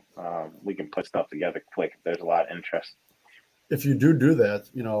 so we can put stuff together quick if there's a lot of interest. If you do that,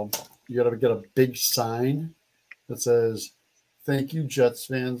 you got to get a big sign that says, "Thank you, Jets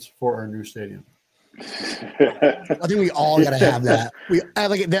fans, for our new stadium." I think we all got to have that. We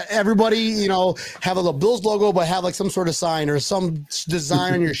have like that. Everybody, have a little Bills logo, but have like some sort of sign or some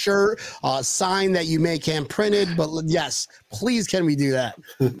design on your shirt, sign that you make hand printed. But yes, please, can we do that?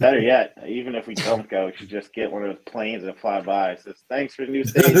 Better yet, even if we don't go, we should just get one of those planes that fly by. It says, "Thanks for the new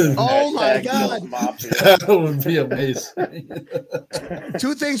stadium." Oh my God, that would be amazing.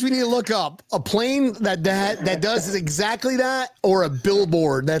 Two things we need to look up: a plane that does exactly that, or a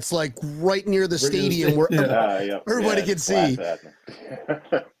billboard that's like right near the stadium where everybody can see.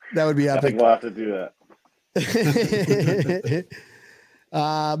 That would be epic. I think we'll have to do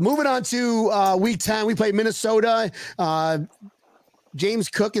that. Moving on to week 10, we play Minnesota. James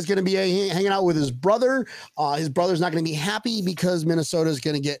Cook is going to be hanging out with his brother. His brother's not going to be happy because Minnesota is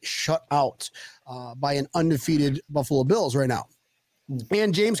going to get shut out by an undefeated Buffalo Bills right now.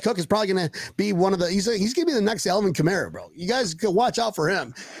 And James Cook is probably going to be one of the he's going to be the next Alvin Kamara, bro. You guys go watch out for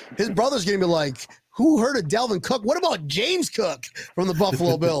him. His brother's going to be like, who heard of Dalvin Cook? What about James Cook from the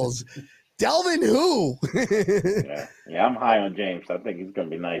Buffalo Bills? Dalvin who? yeah, I'm high on James. I think he's going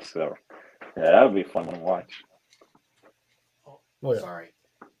to be nice. So, yeah, that would be fun to watch. Oh, yeah. Sorry.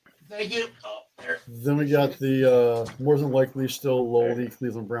 Thank you. Then we got the more than likely still lowly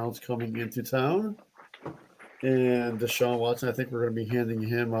Cleveland Browns coming into town. And Deshaun Watson, I think we're going to be handing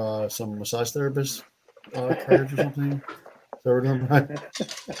him some massage therapist cards or something. Is that what we're doing, right?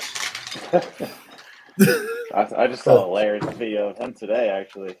 I just saw a hilarious video of him today,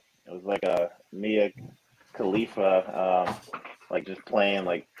 actually. It was like a Mia Khalifa, like just playing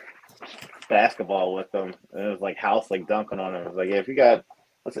like basketball with them. And it was like house like dunking on him. It was like, yeah, if you got,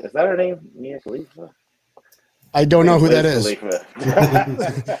 is that her name? Mia Khalifa? I don't know who that is.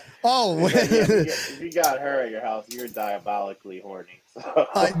 Oh, if you got her at your house, you're diabolically horny. So.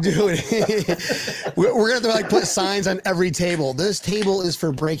 Dude, we're gonna have to put signs on every table. This table is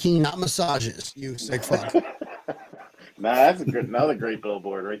for breaking, not massages. You sick fuck. Nah, that's another great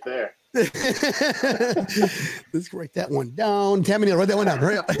billboard right there. Let's write that one down. Tammy, write that one down.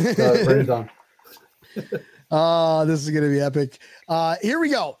 Hurry up. Write it down. This is going to be epic. Here we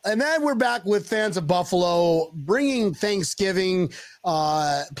go. And then we're back with fans of Buffalo bringing Thanksgiving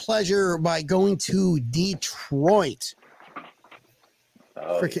pleasure by going to Detroit.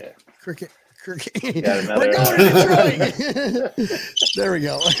 Oh, Cricket. We're going to Detroit. There we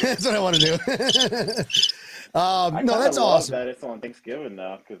go. That's what I want to do. No, that's awesome. That it's on Thanksgiving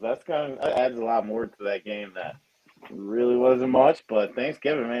now, because that adds a lot more to that game that really wasn't much, but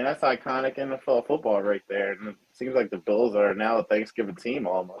Thanksgiving, man, that's iconic NFL football right there. And it seems like the Bills are now a Thanksgiving team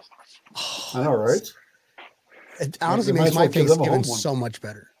almost. I know, right? It honestly makes my Thanksgiving so much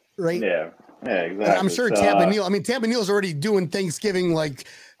better, right? Yeah, exactly. And I'm sure Tampa Neal's already doing Thanksgiving like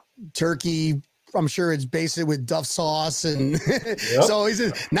turkey, I'm sure it's basted with Duff sauce, and so he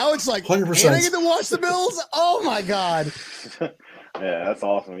says now it's like 100%. And I get to watch the Bills. Oh my God! Yeah, that's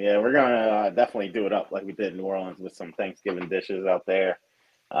awesome. Yeah, we're gonna definitely do it up like we did in New Orleans with some Thanksgiving dishes out there.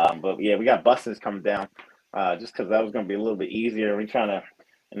 But yeah, we got buses coming down just because that was gonna be a little bit easier. We're trying to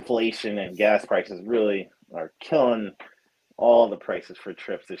inflation and gas prices really are killing all the prices for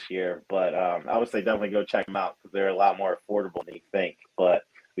trips this year. But I would say definitely go check them out because they're a lot more affordable than you think. But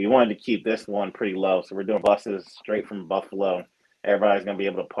we wanted to keep this one pretty low, so we're doing buses straight from Buffalo. Everybody's gonna be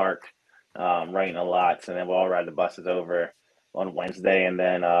able to park right in the lots, and then we'll all ride the buses over on Wednesday, and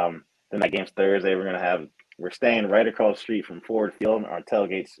then that game's Thursday. We're staying right across the street from Ford Field. Our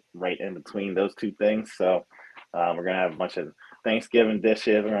tailgate's right in between those two things, so we're gonna have a bunch of Thanksgiving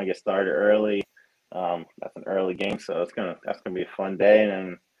dishes. We're gonna get started early. That's an early game, so that's gonna be a fun day.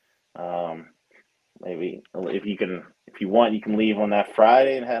 And maybe if you want, you can leave on that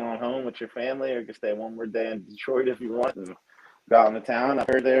Friday and head on home with your family, or you can stay one more day in Detroit if you want and go out in the town. I've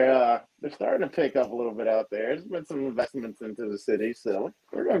heard they're starting to pick up a little bit out there. There's been some investments into the city, so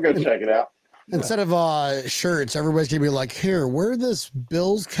we're gonna go check it out. Instead of shirts, everybody's gonna be like, "Here, wear this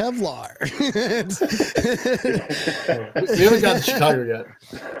Bills Kevlar." We haven't got to Chicago yet.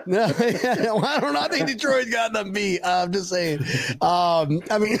 No, well, I don't know. I think Detroit got them beat. I'm just saying. I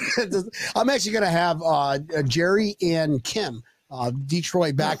mean, I'm actually gonna have Jerry and Kim,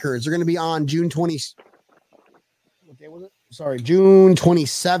 Detroit backers. They're gonna be on June 20th. What day was it? Sorry, June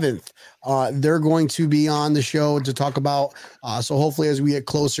 27th. They're going to be on the show to talk about. So hopefully, as we get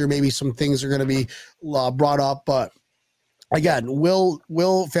closer, maybe some things are going to be brought up. But again, Will,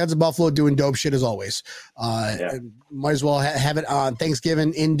 fans of Buffalo doing dope shit as always. Might as well have it on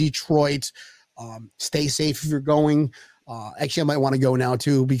Thanksgiving in Detroit. Stay safe if you're going. Actually, I might want to go now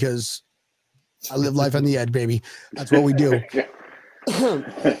too because I live life on the edge, baby. That's what we do.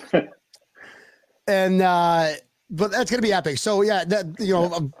 And but that's gonna be epic. So yeah, that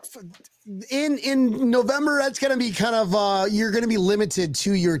in November, that's gonna be kind of you're gonna be limited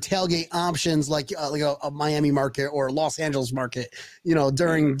to your tailgate options, like a Miami market or Los Angeles market,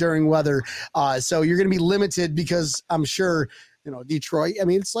 during weather. So you're gonna be limited because I'm sure Detroit. I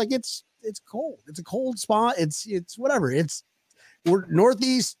mean, it's cold. It's a cold spot. It's whatever. We're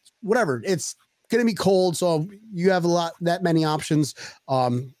Northeast, whatever. It's gonna be cold, so you have that many options.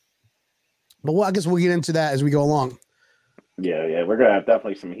 But I guess we'll get into that as we go along. Yeah, we're gonna have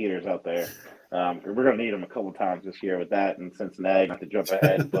definitely some heaters out there. We're gonna need them a couple times this year with that in Cincinnati. Not to jump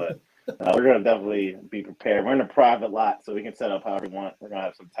ahead, but we're gonna definitely be prepared. We're in a private lot, so we can set up however we want. We're gonna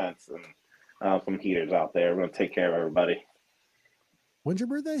have some tents and some heaters out there. We're gonna take care of everybody. When's your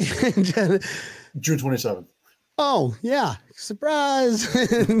birthday? June 27th. Oh, yeah. Surprise.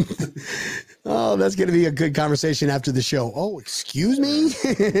 Oh, that's going to be a good conversation after the show. Oh, excuse me?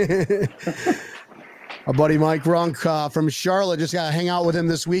 Our buddy Mike Runk from Charlotte, just got to hang out with him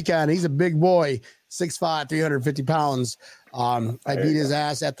this weekend. He's a big boy, 6'5", 350 pounds. I beat his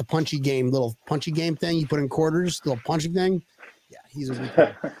ass at the little punchy game thing. You put in quarters, little punching thing. Yeah, he's a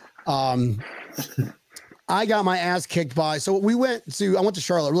weekend. I got my ass kicked by. So I went to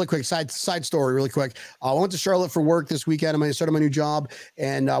Charlotte really quick. Side story really quick. I went to Charlotte for work this weekend. I started my new job,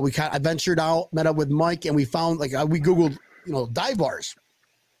 and I ventured out, met up with Mike, and we found we Googled dive bars.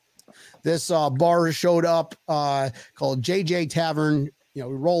 This bar showed up called JJ Tavern. We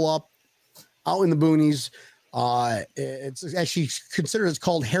roll up out in the boonies. It's actually it's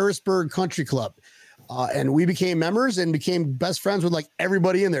called Harrisburg Country Club. And we became members and became best friends with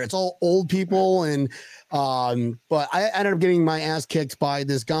everybody in there. It's all old people. And, but I ended up getting my ass kicked by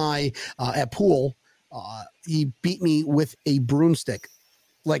this guy at pool. He beat me with a broomstick,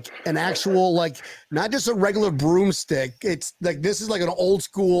 an actual, not just a regular broomstick. It's this is an old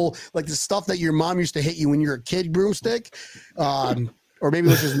school, the stuff that your mom used to hit you when you're a kid broomstick. Or maybe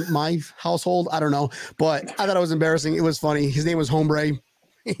it was just my household. I don't know, but I thought it was embarrassing. It was funny. His name was Hombre.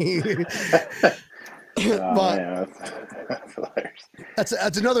 But man, that's hilarious.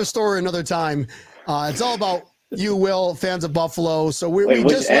 That's another story, another time. It's all about you, Will, fans of Buffalo. So we which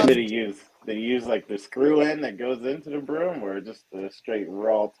just end did he use? Did he use the screw end that goes into the broom, or just the straight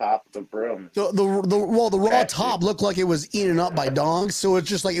raw top of the broom? The raw top looked like it was eaten up by dogs. So it's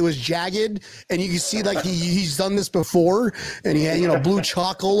just it was jagged, and you can see he's done this before, and he had blue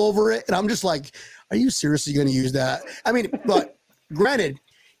chalk all over it. And I'm just like, are you seriously going to use that? I mean, but granted.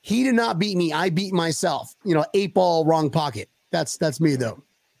 He did not beat me. I beat myself. 8 ball, wrong pocket. That's me though.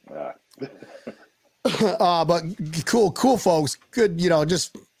 But cool folks. Good.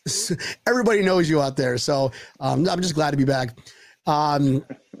 Just everybody knows you out there. So I'm just glad to be back.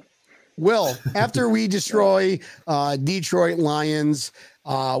 Will, after we destroy Detroit Lions,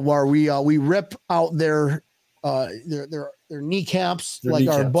 where we rip out their kneecaps, like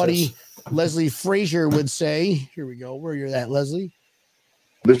our buddy Leslie Frazier would say. Here we go. Where you're at, Leslie?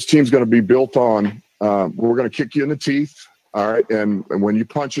 This team's going to be built on. We're going to kick you in the teeth. All right. And when you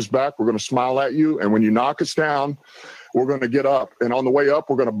punch us back, we're going to smile at you. And when you knock us down, we're going to get up. And on the way up,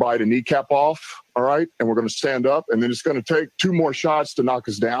 we're going to bite a kneecap off. All right. And we're going to stand up. And then it's going to take 2 more shots to knock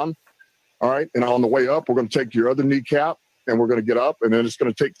us down. All right. And on the way up, we're going to take your other kneecap and we're going to get up. And then it's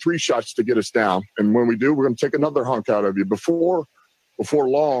going to take 3 shots to get us down. And when we do, we're going to take another hunk out of you. Before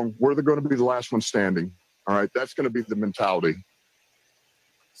long, we're going to be the last one standing. All right. That's going to be the mentality.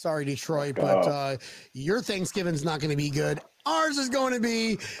 Sorry, Detroit, but your Thanksgiving's not going to be good. Ours is going to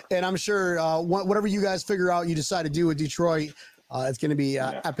be, and I'm sure whatever you guys figure out you decide to do with Detroit, it's going to be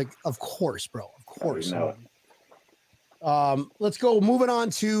epic. Of course, bro. Of course. Let's go. Moving on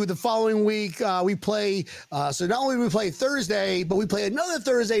to the following week. We play. So not only do we play Thursday, but we play another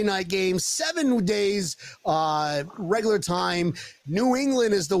Thursday night game, 7 days, regular time. New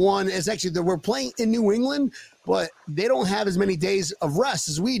England is the one. It's actually we're playing in New England, but they don't have as many days of rest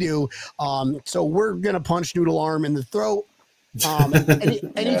as we do. So we're gonna punch Noodle Arm in the throat.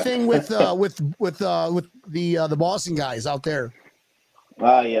 Anything with the Boston guys out there?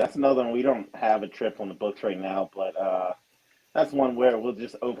 Yeah, that's another one. We don't have a trip on the books right now, but that's one where we'll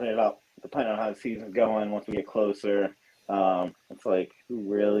just open it up depending on how the season's going. Once we get closer, it's like, who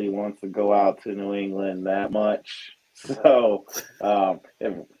really wants to go out to New England that much? So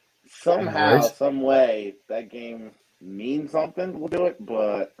if somehow, some way, that game means something, we'll do it.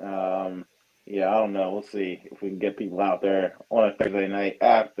 But yeah, I don't know. We'll see if we can get people out there on a Thursday night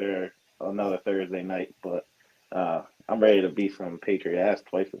after another Thursday night. But I'm ready to beat some Patriot ass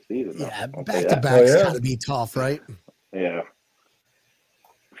twice this season. Yeah, back to back's got to be tough, right? Yeah,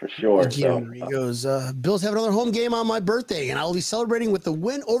 for sure. He goes, Bills have another home game on my birthday, and I will be celebrating with the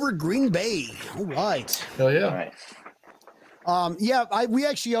win over Green Bay. All right. Hell yeah. Nice. Yeah, I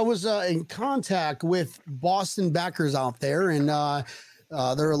was in contact with Boston backers out there, and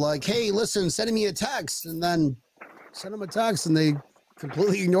they're like, hey, listen, send me a text, and then send them a text, and they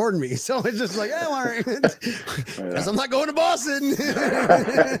completely ignored me. So it's just like, oh, all right. Because I'm not going to Boston.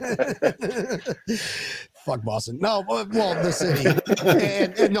 Fuck Boston. No, well, the city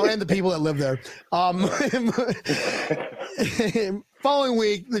and the people that live there. Following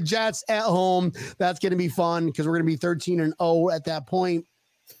week, the Jets at home. That's going to be fun because we're going to be 13-0 at that point.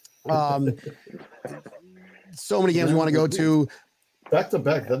 So many games we want to go to. Back to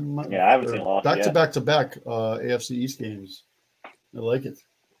back. Yeah, I haven't seen a lot. Back to back AFC East games. I like it.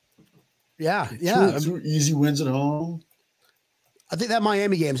 Yeah. Two easy wins at home. I think that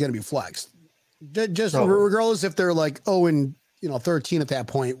Miami game is going to be flexed. Just regardless if they're like 13 at that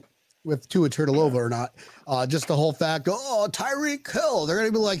point with Tua Tagovailoa or not. Just the whole fact, Tyreek Hill. They're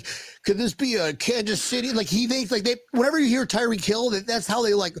going to be like, could this be a Kansas City? Like he thinks like whenever you hear Tyreek Hill, that's how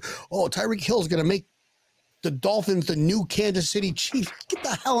they like, Tyreek Hill is going to make the Dolphins the new Kansas City Chiefs. Get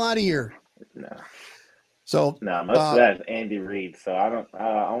the hell out of here. No. So most of that is Andy Reid. So I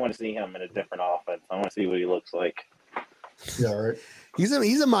want to see him in a different offense. I want to see what he looks like. Yeah, right. He's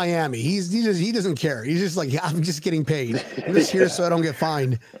in Miami. He doesn't care. He's just like, I'm just getting paid. I'm just here so I don't get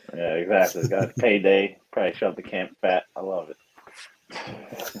fined. Yeah, exactly. Got payday. Probably shove the camp fat. I love it.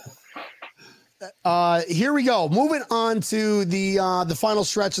 Here we go. Moving on to the final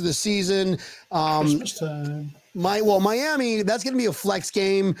stretch of the season. Christmas time. Miami, that's going to be a flex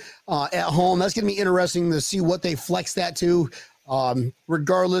game at home. That's going to be interesting to see what they flex that to.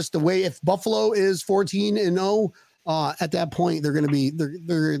 Regardless, if Buffalo is 14-0, at that point they're going to be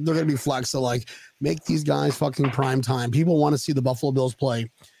flexed. So like, make these guys fucking prime time. People want to see the Buffalo Bills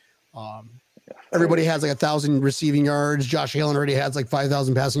play. Everybody has like 1,000 receiving yards. Josh Allen already has like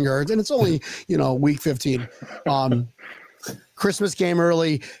 5,000 passing yards, and it's only week 15. Christmas game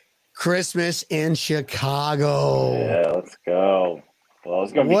early. Christmas in Chicago. Yeah, let's go. Well,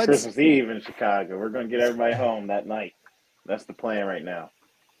 it's going to be Christmas Eve in Chicago. We're going to get everybody home that night. That's the plan right now.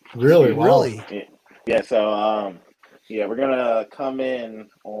 Really? Wow. Really? Yeah, so, we're going to come in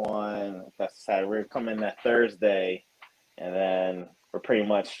on Saturday. We're going to come in that Thursday, and then we're pretty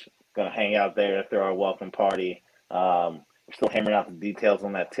much going to hang out there, throw our welcome party. We're still hammering out the details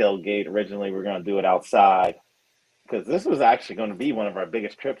on that tailgate. Originally, we were going to do it outside, because this was actually going to be one of our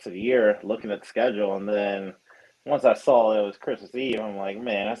biggest trips of the year, looking at the schedule. And then once I saw it was Christmas Eve, I'm like,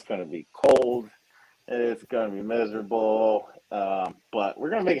 man, that's going to be cold. It's going to be miserable. But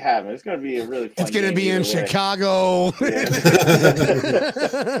we're going to make it happen. It's going to be a really fun It's going to be in Chicago. Yeah.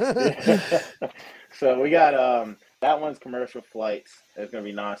 So we got that one's commercial flights. It's going to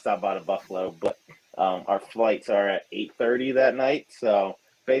be nonstop out of Buffalo. But Our flights are at 8:30 that night. So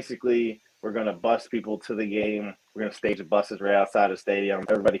basically, we're going to bus people to the game. We're going to stage the buses right outside the stadium.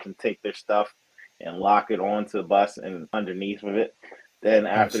 Everybody can take their stuff and lock it onto the bus and underneath of it. Then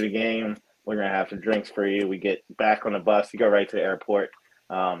after the game, we're going to have some drinks for you. We get back on the bus. You go right to the airport.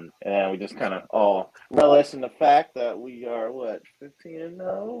 And we just kind of all relish in the fact that we are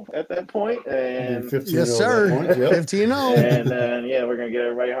 15-0 at that point, and 15 yes, sir, point, yep. 15-0. And then we're gonna get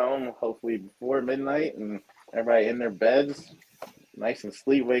everybody home hopefully before midnight, and everybody in their beds, nice and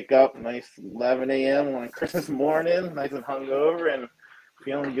sleep. Wake up nice 11 a.m. on Christmas morning, nice and hungover and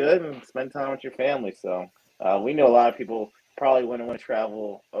feeling good, and spend time with your family. So we know a lot of people probably wouldn't want to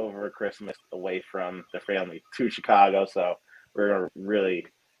travel over Christmas away from their family to Chicago, so we're going to really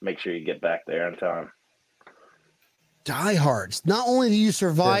make sure you get back there on time. Diehards. Not only do you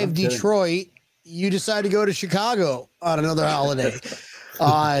survive Detroit, you decide to go to Chicago on another holiday.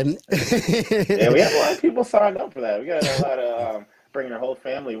 Yeah, we have a lot of people signed up for that. We got a lot of bringing their whole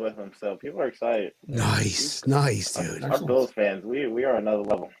family with them, so people are excited. Nice, dude. Our Bills fans, we are another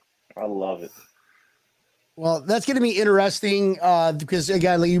level. I love it. Well, that's going to be interesting because,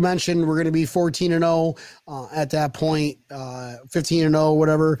 again, like you mentioned, we're going to be 14-0 at that point, 15-0,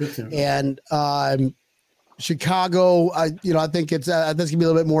 whatever. 15. And Chicago, I think that's going to be a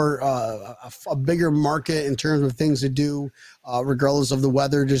little bit more a bigger market in terms of things to do, regardless of the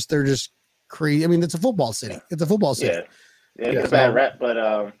weather. They're just crazy. I mean, it's a football city. It's a football city. Yeah, it's a bad rep, but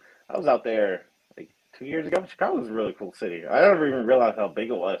I was out there 2 years ago. Chicago was a really cool city. I never even realized how big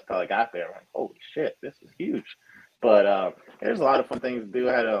it was until I got there. I'm like, holy shit, this is huge. But there's a lot of fun things to do.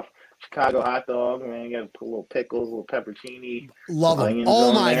 I had a Chicago hot dog, man. You got to put little pickles, little pepperoni. Love them.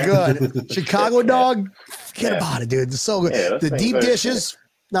 Oh my god, Chicago dog. Forget about it, dude. It's so good. The deep dishes,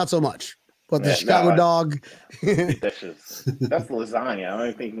 not so much. But the Chicago dog. Dishes. That's lasagna. I don't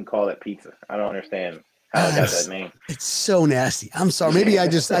even think you can call that pizza. I don't understand how it got that name. It's so nasty. I'm sorry. Maybe I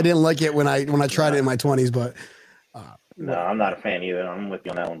didn't like it when I tried it in my 20s, but no, I'm not a fan either. I'm with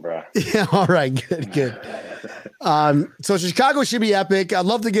you on that one, bro. Yeah, all right, good. So Chicago should be epic. I'd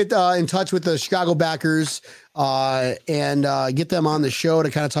love to get in touch with the Chicago backers and get them on the show to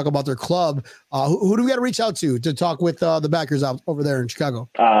kind of talk about their club. Who do we got to reach out to talk with the backers out over there in Chicago?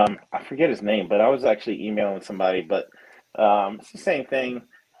 I forget his name, but I was actually emailing somebody, but it's the same thing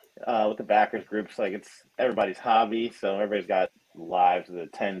with the backers groups. Like, it's everybody's hobby, so everybody's got lives to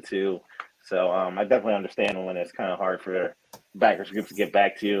attend to. So I definitely understand when it's kind of hard for backers groups to get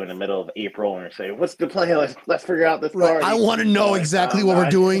back to you in the middle of April and say, "What's the plan? Let's figure out this party." I want to know exactly what we're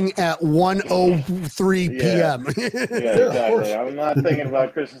doing at 1:03 p.m. Yeah, exactly. I'm not thinking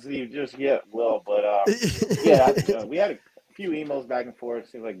about Christmas Eve just yet, Will, but we had a few emails back and forth.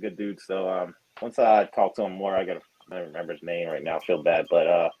 Seems like a good dude. So once I talk to him more, I don't remember his name right now. I feel bad, but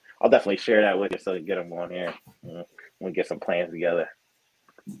I'll definitely share that with you so you get him on here. We get some plans together.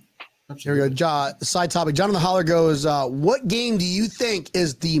 Here we go. Side topic. Jonathan Holler goes, what game do you think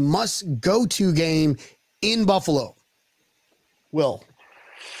is the must-go-to game in Buffalo? Will?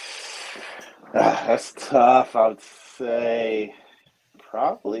 That's tough. I would say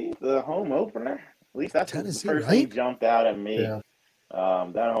probably the home opener. At least that's Tennessee, the first thing jumped out at me. Yeah.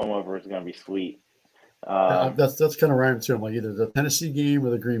 That home opener is going to be sweet. That's kind of random too. I'm like either the Tennessee game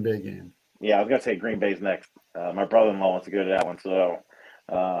or the Green Bay game. Yeah, I was going to say Green Bay's next. My brother-in-law wants to go to that one, so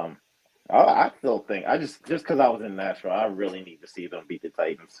I still think just because I was in Nashville, I really need to see them beat the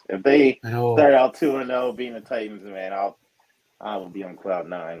Titans. If they start out 2-0 beating the Titans, man, I will be on cloud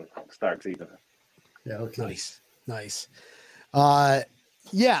 9 start season. Yeah, okay. Nice.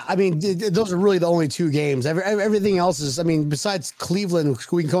 Yeah, I mean, those are really the only two games. Everything else is, I mean, besides Cleveland,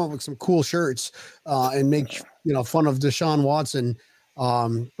 we can come up with some cool shirts and make fun of Deshaun Watson.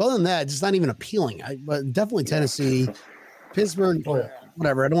 But other than that, it's not even appealing. But definitely Tennessee, Pittsburgh. Oh, yeah.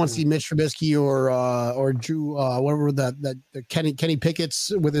 Whatever. I don't want to see Mitch Trubisky or Drew, whatever the Kenny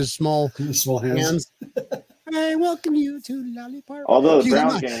Pickett's with his small hands. I welcome you to Lollipop. Although the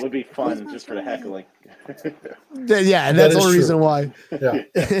Browns game would be fun just for the heckling. Yeah, that's the only reason why. Yeah.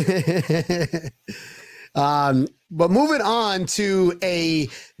 But moving on to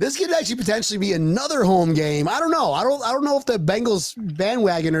this could actually potentially be another home game. I don't know. I don't know if the Bengals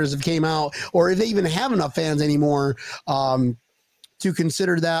bandwagoners have came out or if they even have enough fans anymore to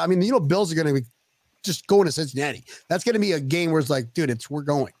consider that. I mean, Bills are going to be just going to Cincinnati. That's going to be a game where it's like, dude, we're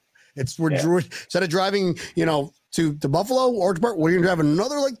going. Instead of driving, to Buffalo or we're going to drive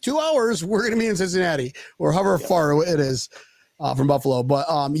another 2 hours. We're going to be in Cincinnati or however far it is from Buffalo. But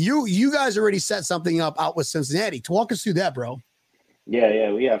you guys already set something up out with Cincinnati. To walk us through that, bro.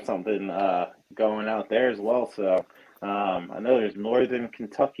 Yeah, we have something going out there as well. So I know there's Northern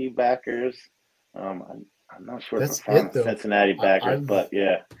Kentucky backers. I'm not sure That's if I'm it, though. Cincinnati backers, but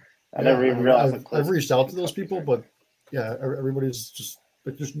yeah, I Yeah, never even realized. I've reached out to those people, but yeah, everybody's just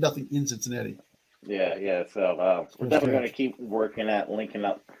like there's nothing in Cincinnati. Yeah. So we're definitely going to keep working at linking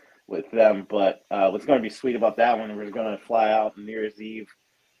up with them. But what's going to be sweet about that one, we're going to fly out on New Year's Eve.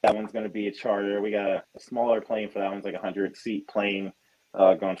 That one's going to be a charter. We got a smaller plane for that one's like a 100-seat plane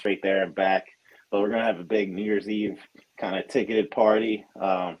going straight there and back. But we're going to have a big New Year's Eve kind of ticketed party.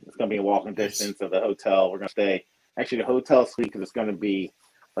 It's going to be a walking distance of the hotel. We're going to stay actually the hotel suite because it's going to be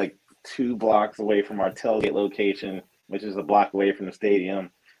like 2 blocks away from our tailgate location, which is a block away from the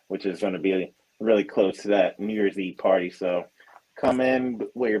stadium, which is going to be really close to that New Year's Eve party. So come in,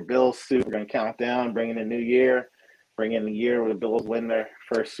 wear your Bills suit. We're going to count down, bring in the new year, bring in the year where the Bills win their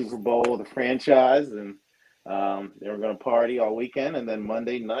first Super Bowl with the franchise. And then we're going to party all weekend. And then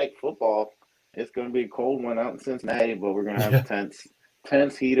Monday night football, it's going to be a cold one out in Cincinnati, but we're going to have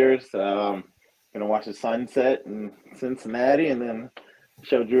tents, heaters. Going to watch the sunset in Cincinnati and then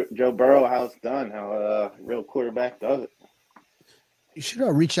show Joe Burrow how it's done, how a real quarterback does it. You should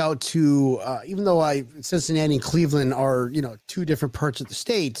reach out to, even though Cincinnati and Cleveland are, 2 different parts of the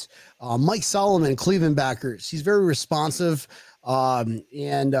state, Mike Solomon, Cleveland backers. He's very responsive. And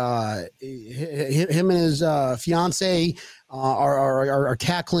him and his fiance are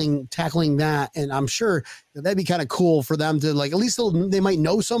tackling that. And I'm sure that'd be kind of cool for them to at least they might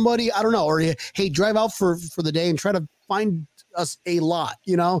know somebody. I don't know. Or, hey, drive out for the day and try to find us a lot,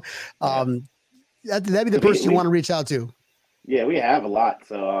 that'd be the person you want to reach out to. Yeah, we have a lot,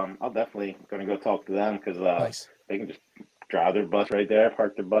 so I'll definitely going to go talk to them because nice. They can just drive their bus right there,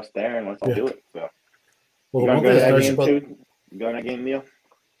 park their bus there, and let's all do it. So, well, you going to go to that game too? You going to that game, Neil?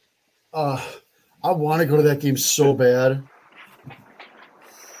 I want to go to that game so bad.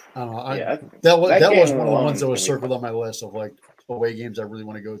 I don't know. That was one of the ones that was circled on my list of away games I really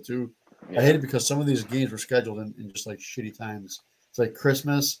want to go to. Yeah. I hate it because some of these games were scheduled in just shitty times. It's like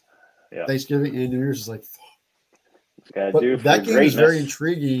Christmas, Thanksgiving, and New Year's is like. But that game is very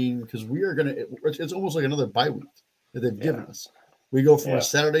intriguing because we are going to – it's almost like another bye week that they've given us. We go from a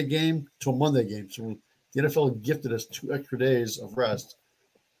Saturday game to a Monday game. So the NFL gifted us 2 extra days of rest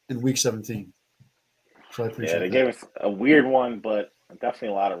in Week 17. So I appreciate they that. gave us a weird one, but definitely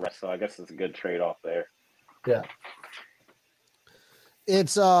a lot of rest. So I guess it's a good trade-off there. Yeah.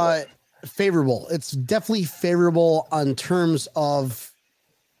 It's favorable. It's definitely favorable on terms of –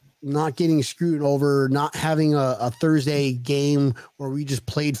 not getting screwed over, not having a Thursday game where we just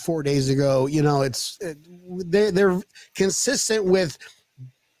played 4 days ago. They're consistent with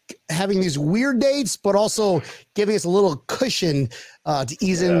having these weird dates, but also giving us a little cushion to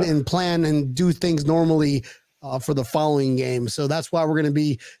ease in and plan and do things normally for the following game. So that's why we're going to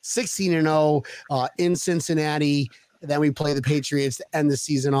be 16-0 in Cincinnati. Then we play the Patriots to end the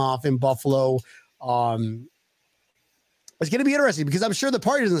season off in Buffalo. It's going to be interesting because I'm sure the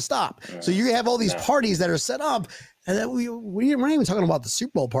party doesn't stop. So you have all these parties that are set up, and then we're not even talking about the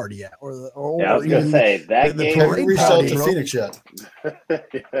Super Bowl party yet, or I was going to say that game. Parade reached out to Phoenix yet?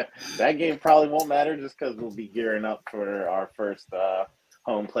 That game probably won't matter just because we'll be gearing up for our first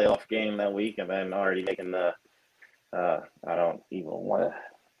home playoff game that week, and then already making the. I don't even want to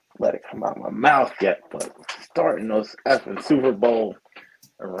let it come out of my mouth yet, but starting those effing Super Bowl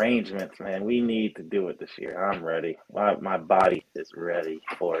arrangements, man, we need to do it this year. I'm ready. My body is ready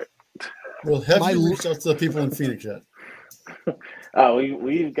for it. Well, have you reached out to the people in Phoenix yet?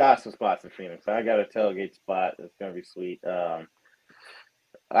 We've got some spots in Phoenix. I got a tailgate spot. It's gonna be sweet.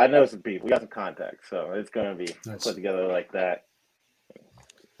 I know some people. We got some contacts, so it's gonna be put together like that.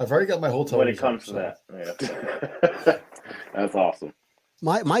 I've already got my hotel. When it comes to that, that's awesome.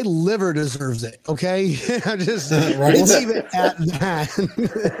 My liver deserves it. Okay, I just leave it at that.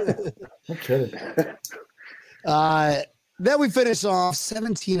 Okay. Then we finish off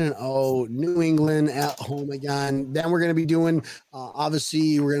 17-0, New England at home again. Then we're going to be doing,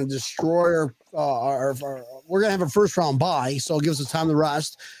 obviously, we're going to destroy our we're going to have a first round bye, so it gives us time to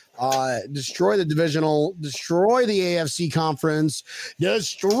rest. Destroy the divisional, destroy the AFC conference,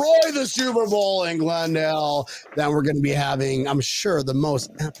 destroy the Super Bowl in Glendale. Then we're going to be having, I'm sure, the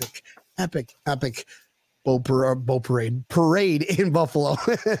most epic boat parade in Buffalo.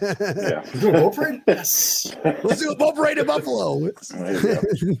 Yeah. Let's do a boat parade? Yes. Let's do a boat parade in Buffalo.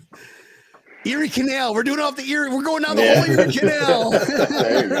 Erie Canal. We're doing it off the Erie. We're going down the whole Erie Canal.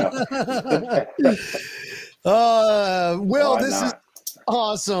 There you go. Will, this is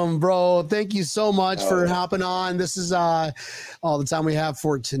awesome, bro. Thank you so much for hopping on. This is all the time we have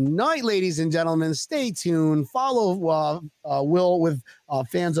for tonight, ladies and gentlemen. Stay tuned. Follow Will with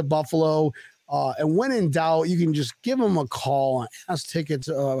Fans of Buffalo. And when in doubt, you can just give him a call and ask tickets.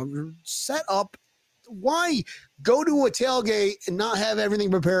 Set up Why go to a tailgate and not have everything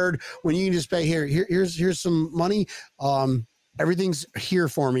prepared when you can just pay here's some money. Everything's here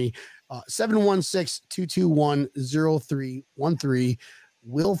for me. 716-221-0313.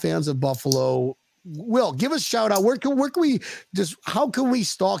 Will, Fans of Buffalo. Will, give us a shout out. Where can we how can we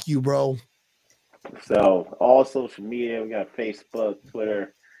stalk you, bro? So all social media, we got Facebook,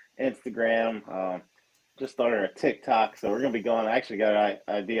 Twitter, Instagram, just started our TikTok. So we're going to be going, I actually got an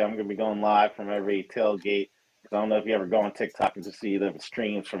idea. I'm going to be going live from every tailgate. I don't know if you ever go on TikTok and just see the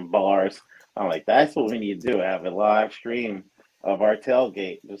streams from bars. I'm like, that's what we need to do, have a live stream of our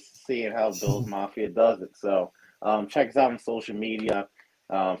tailgate, just seeing how Bills Mafia does it. So check us out on social media,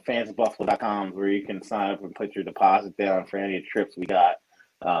 fansofbuffalo.com, where you can sign up and put your deposit down for any trips we got.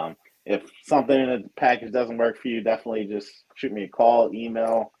 If something in the package doesn't work for you, definitely just shoot me a call,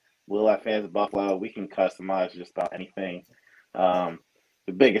 email, will@fansofbuffalo. We can customize just about anything. The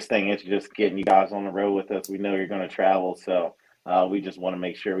biggest thing is just getting you guys on the road with us. We know you're going to travel, so we just want to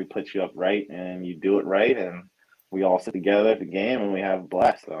make sure we put you up right and you do it right, and we all sit together at the game and we have a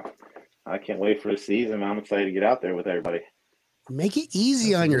blast. So I can't wait for the season. I'm excited to get out there with everybody. Make it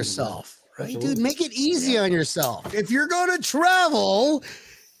easy on yourself, right, dude? Make it easy on yourself. If you're going to travel,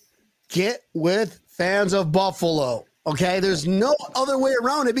 get with Fans of Buffalo. Okay, there's no other way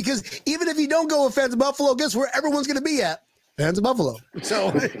around it, because even if you don't go with Fans of Buffalo, guess where everyone's going to be at? Fans of Buffalo.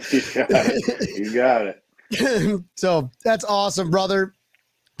 So you got it. So that's awesome, brother.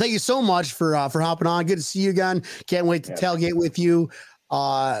 Thank you so much for hopping on. Good to see you again. Can't wait to tailgate with you.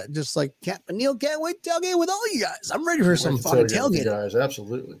 Just like Neil, can't wait to tailgate with all you guys. I'm ready for some fun tailgate. Guys,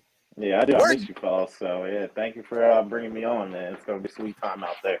 absolutely. Yeah, I do. I miss you, Paul. So yeah, thank you for bringing me on, man. It's gonna be a sweet time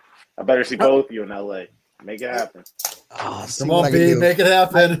out there. I better see both of you in LA. Make it happen. Come on, B, make it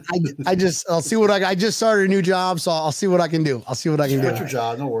happen. I'll see what I just started a new job, so I'll see what I can do. Quit your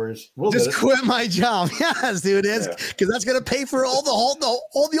job, no worries. We'll just quit my job. Yes, dude, because that's gonna pay for all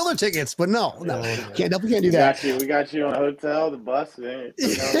the other tickets. But no, we can't do that. We got you on a hotel, the bus.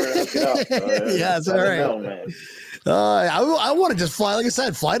 Yes, all right. Man. I want to just fly, like I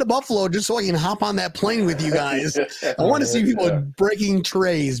said, fly to Buffalo just so I can hop on that plane with you guys. I want to see people breaking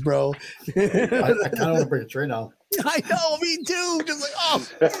trays, bro. I kind of want to break a tray now. I know, me too. Just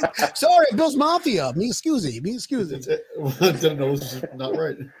like, sorry, Bill's Mafia. Me excuse me. I didn't know this was not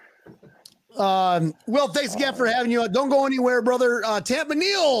right. Well, thanks again for having you. Don't go anywhere, brother. Tampa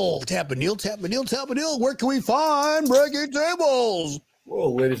Neil. Where can we find Breaking Tables?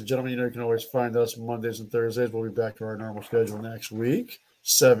 Well, ladies and gentlemen, you can always find us Mondays and Thursdays. We'll be back to our normal schedule next week,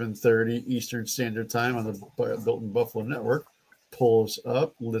 7:30 Eastern Standard Time on the Built-in Buffalo Network. Pull us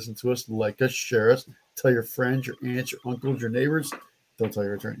up, listen to us, like us, share us, tell your friends, your aunts, your uncles, your neighbors. Don't tell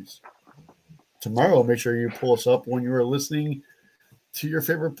your attorneys. Tomorrow, make sure you pull us up when you are listening to your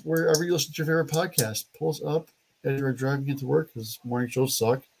favorite, wherever you listen to your favorite podcast. Pull us up as you're driving into work, because morning shows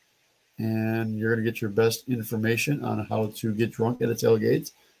suck. And you're going to get your best information on how to get drunk at a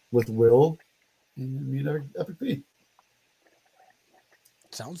tailgate with Will and me and Epic P.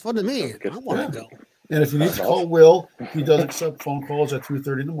 Sounds fun to me. I want to go. And if you need to call Will, he does accept phone calls at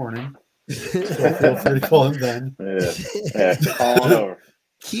 2:30 in the morning. So feel free to call him then. Yeah. Call on over.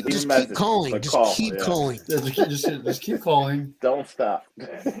 Keep calling. Just keep calling. Just keep calling. Don't stop.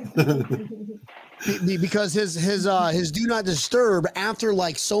 Because his do not disturb, after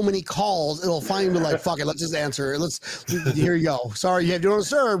like so many calls, it'll finally be like, fuck it, let's just answer it. Here you go. Sorry, you have do not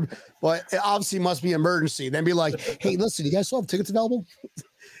disturb, but it obviously must be emergency. Then be like, hey, listen, you guys still have tickets available?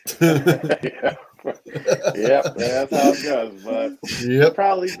 Yeah, that's how it goes. But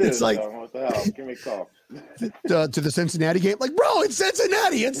probably do. It's like, what the hell? Give me a call. To the Cincinnati game, like, bro, it's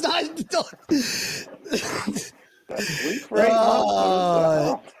Cincinnati. It's not.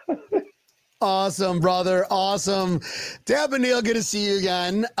 Awesome, brother. Awesome. Tampa Neil, good to see you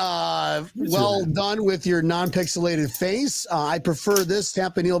again. Well done with your non-pixelated face. I prefer this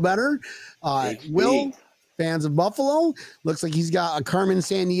Tampa Neil better. Will, Fans of Buffalo. Looks like he's got a Carmen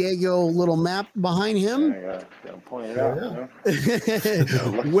Sandiego little map behind him. Yeah, point it out.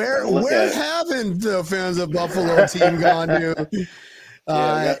 Where haven't the Fans of Buffalo team gone to? We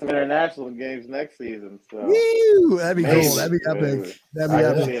got some international games next season. So. Woo, that'd be cool. That'd be epic.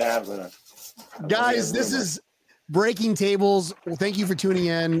 That'd be epic. Guys, this is Breaking Tables. Well, thank you for tuning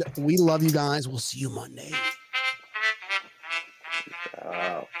in. We love you guys. We'll see you Monday.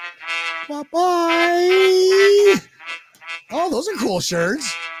 Bye-bye. Oh, those are cool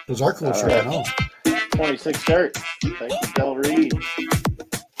shirts. Those are cool shirts. 26 shirts. Thank you, Del Reed.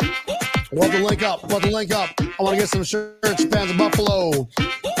 We'll have to link up. I want to get some shirts, Fans of Buffalo.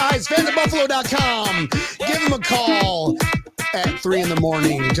 Guys, fansofbuffalo.com. Give them a call at 3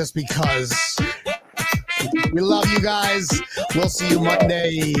 a.m, just because We love you guys. We'll see you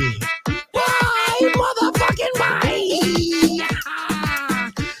Monday. Bye, motherfucking bye.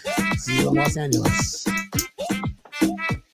 See you in Los Angeles.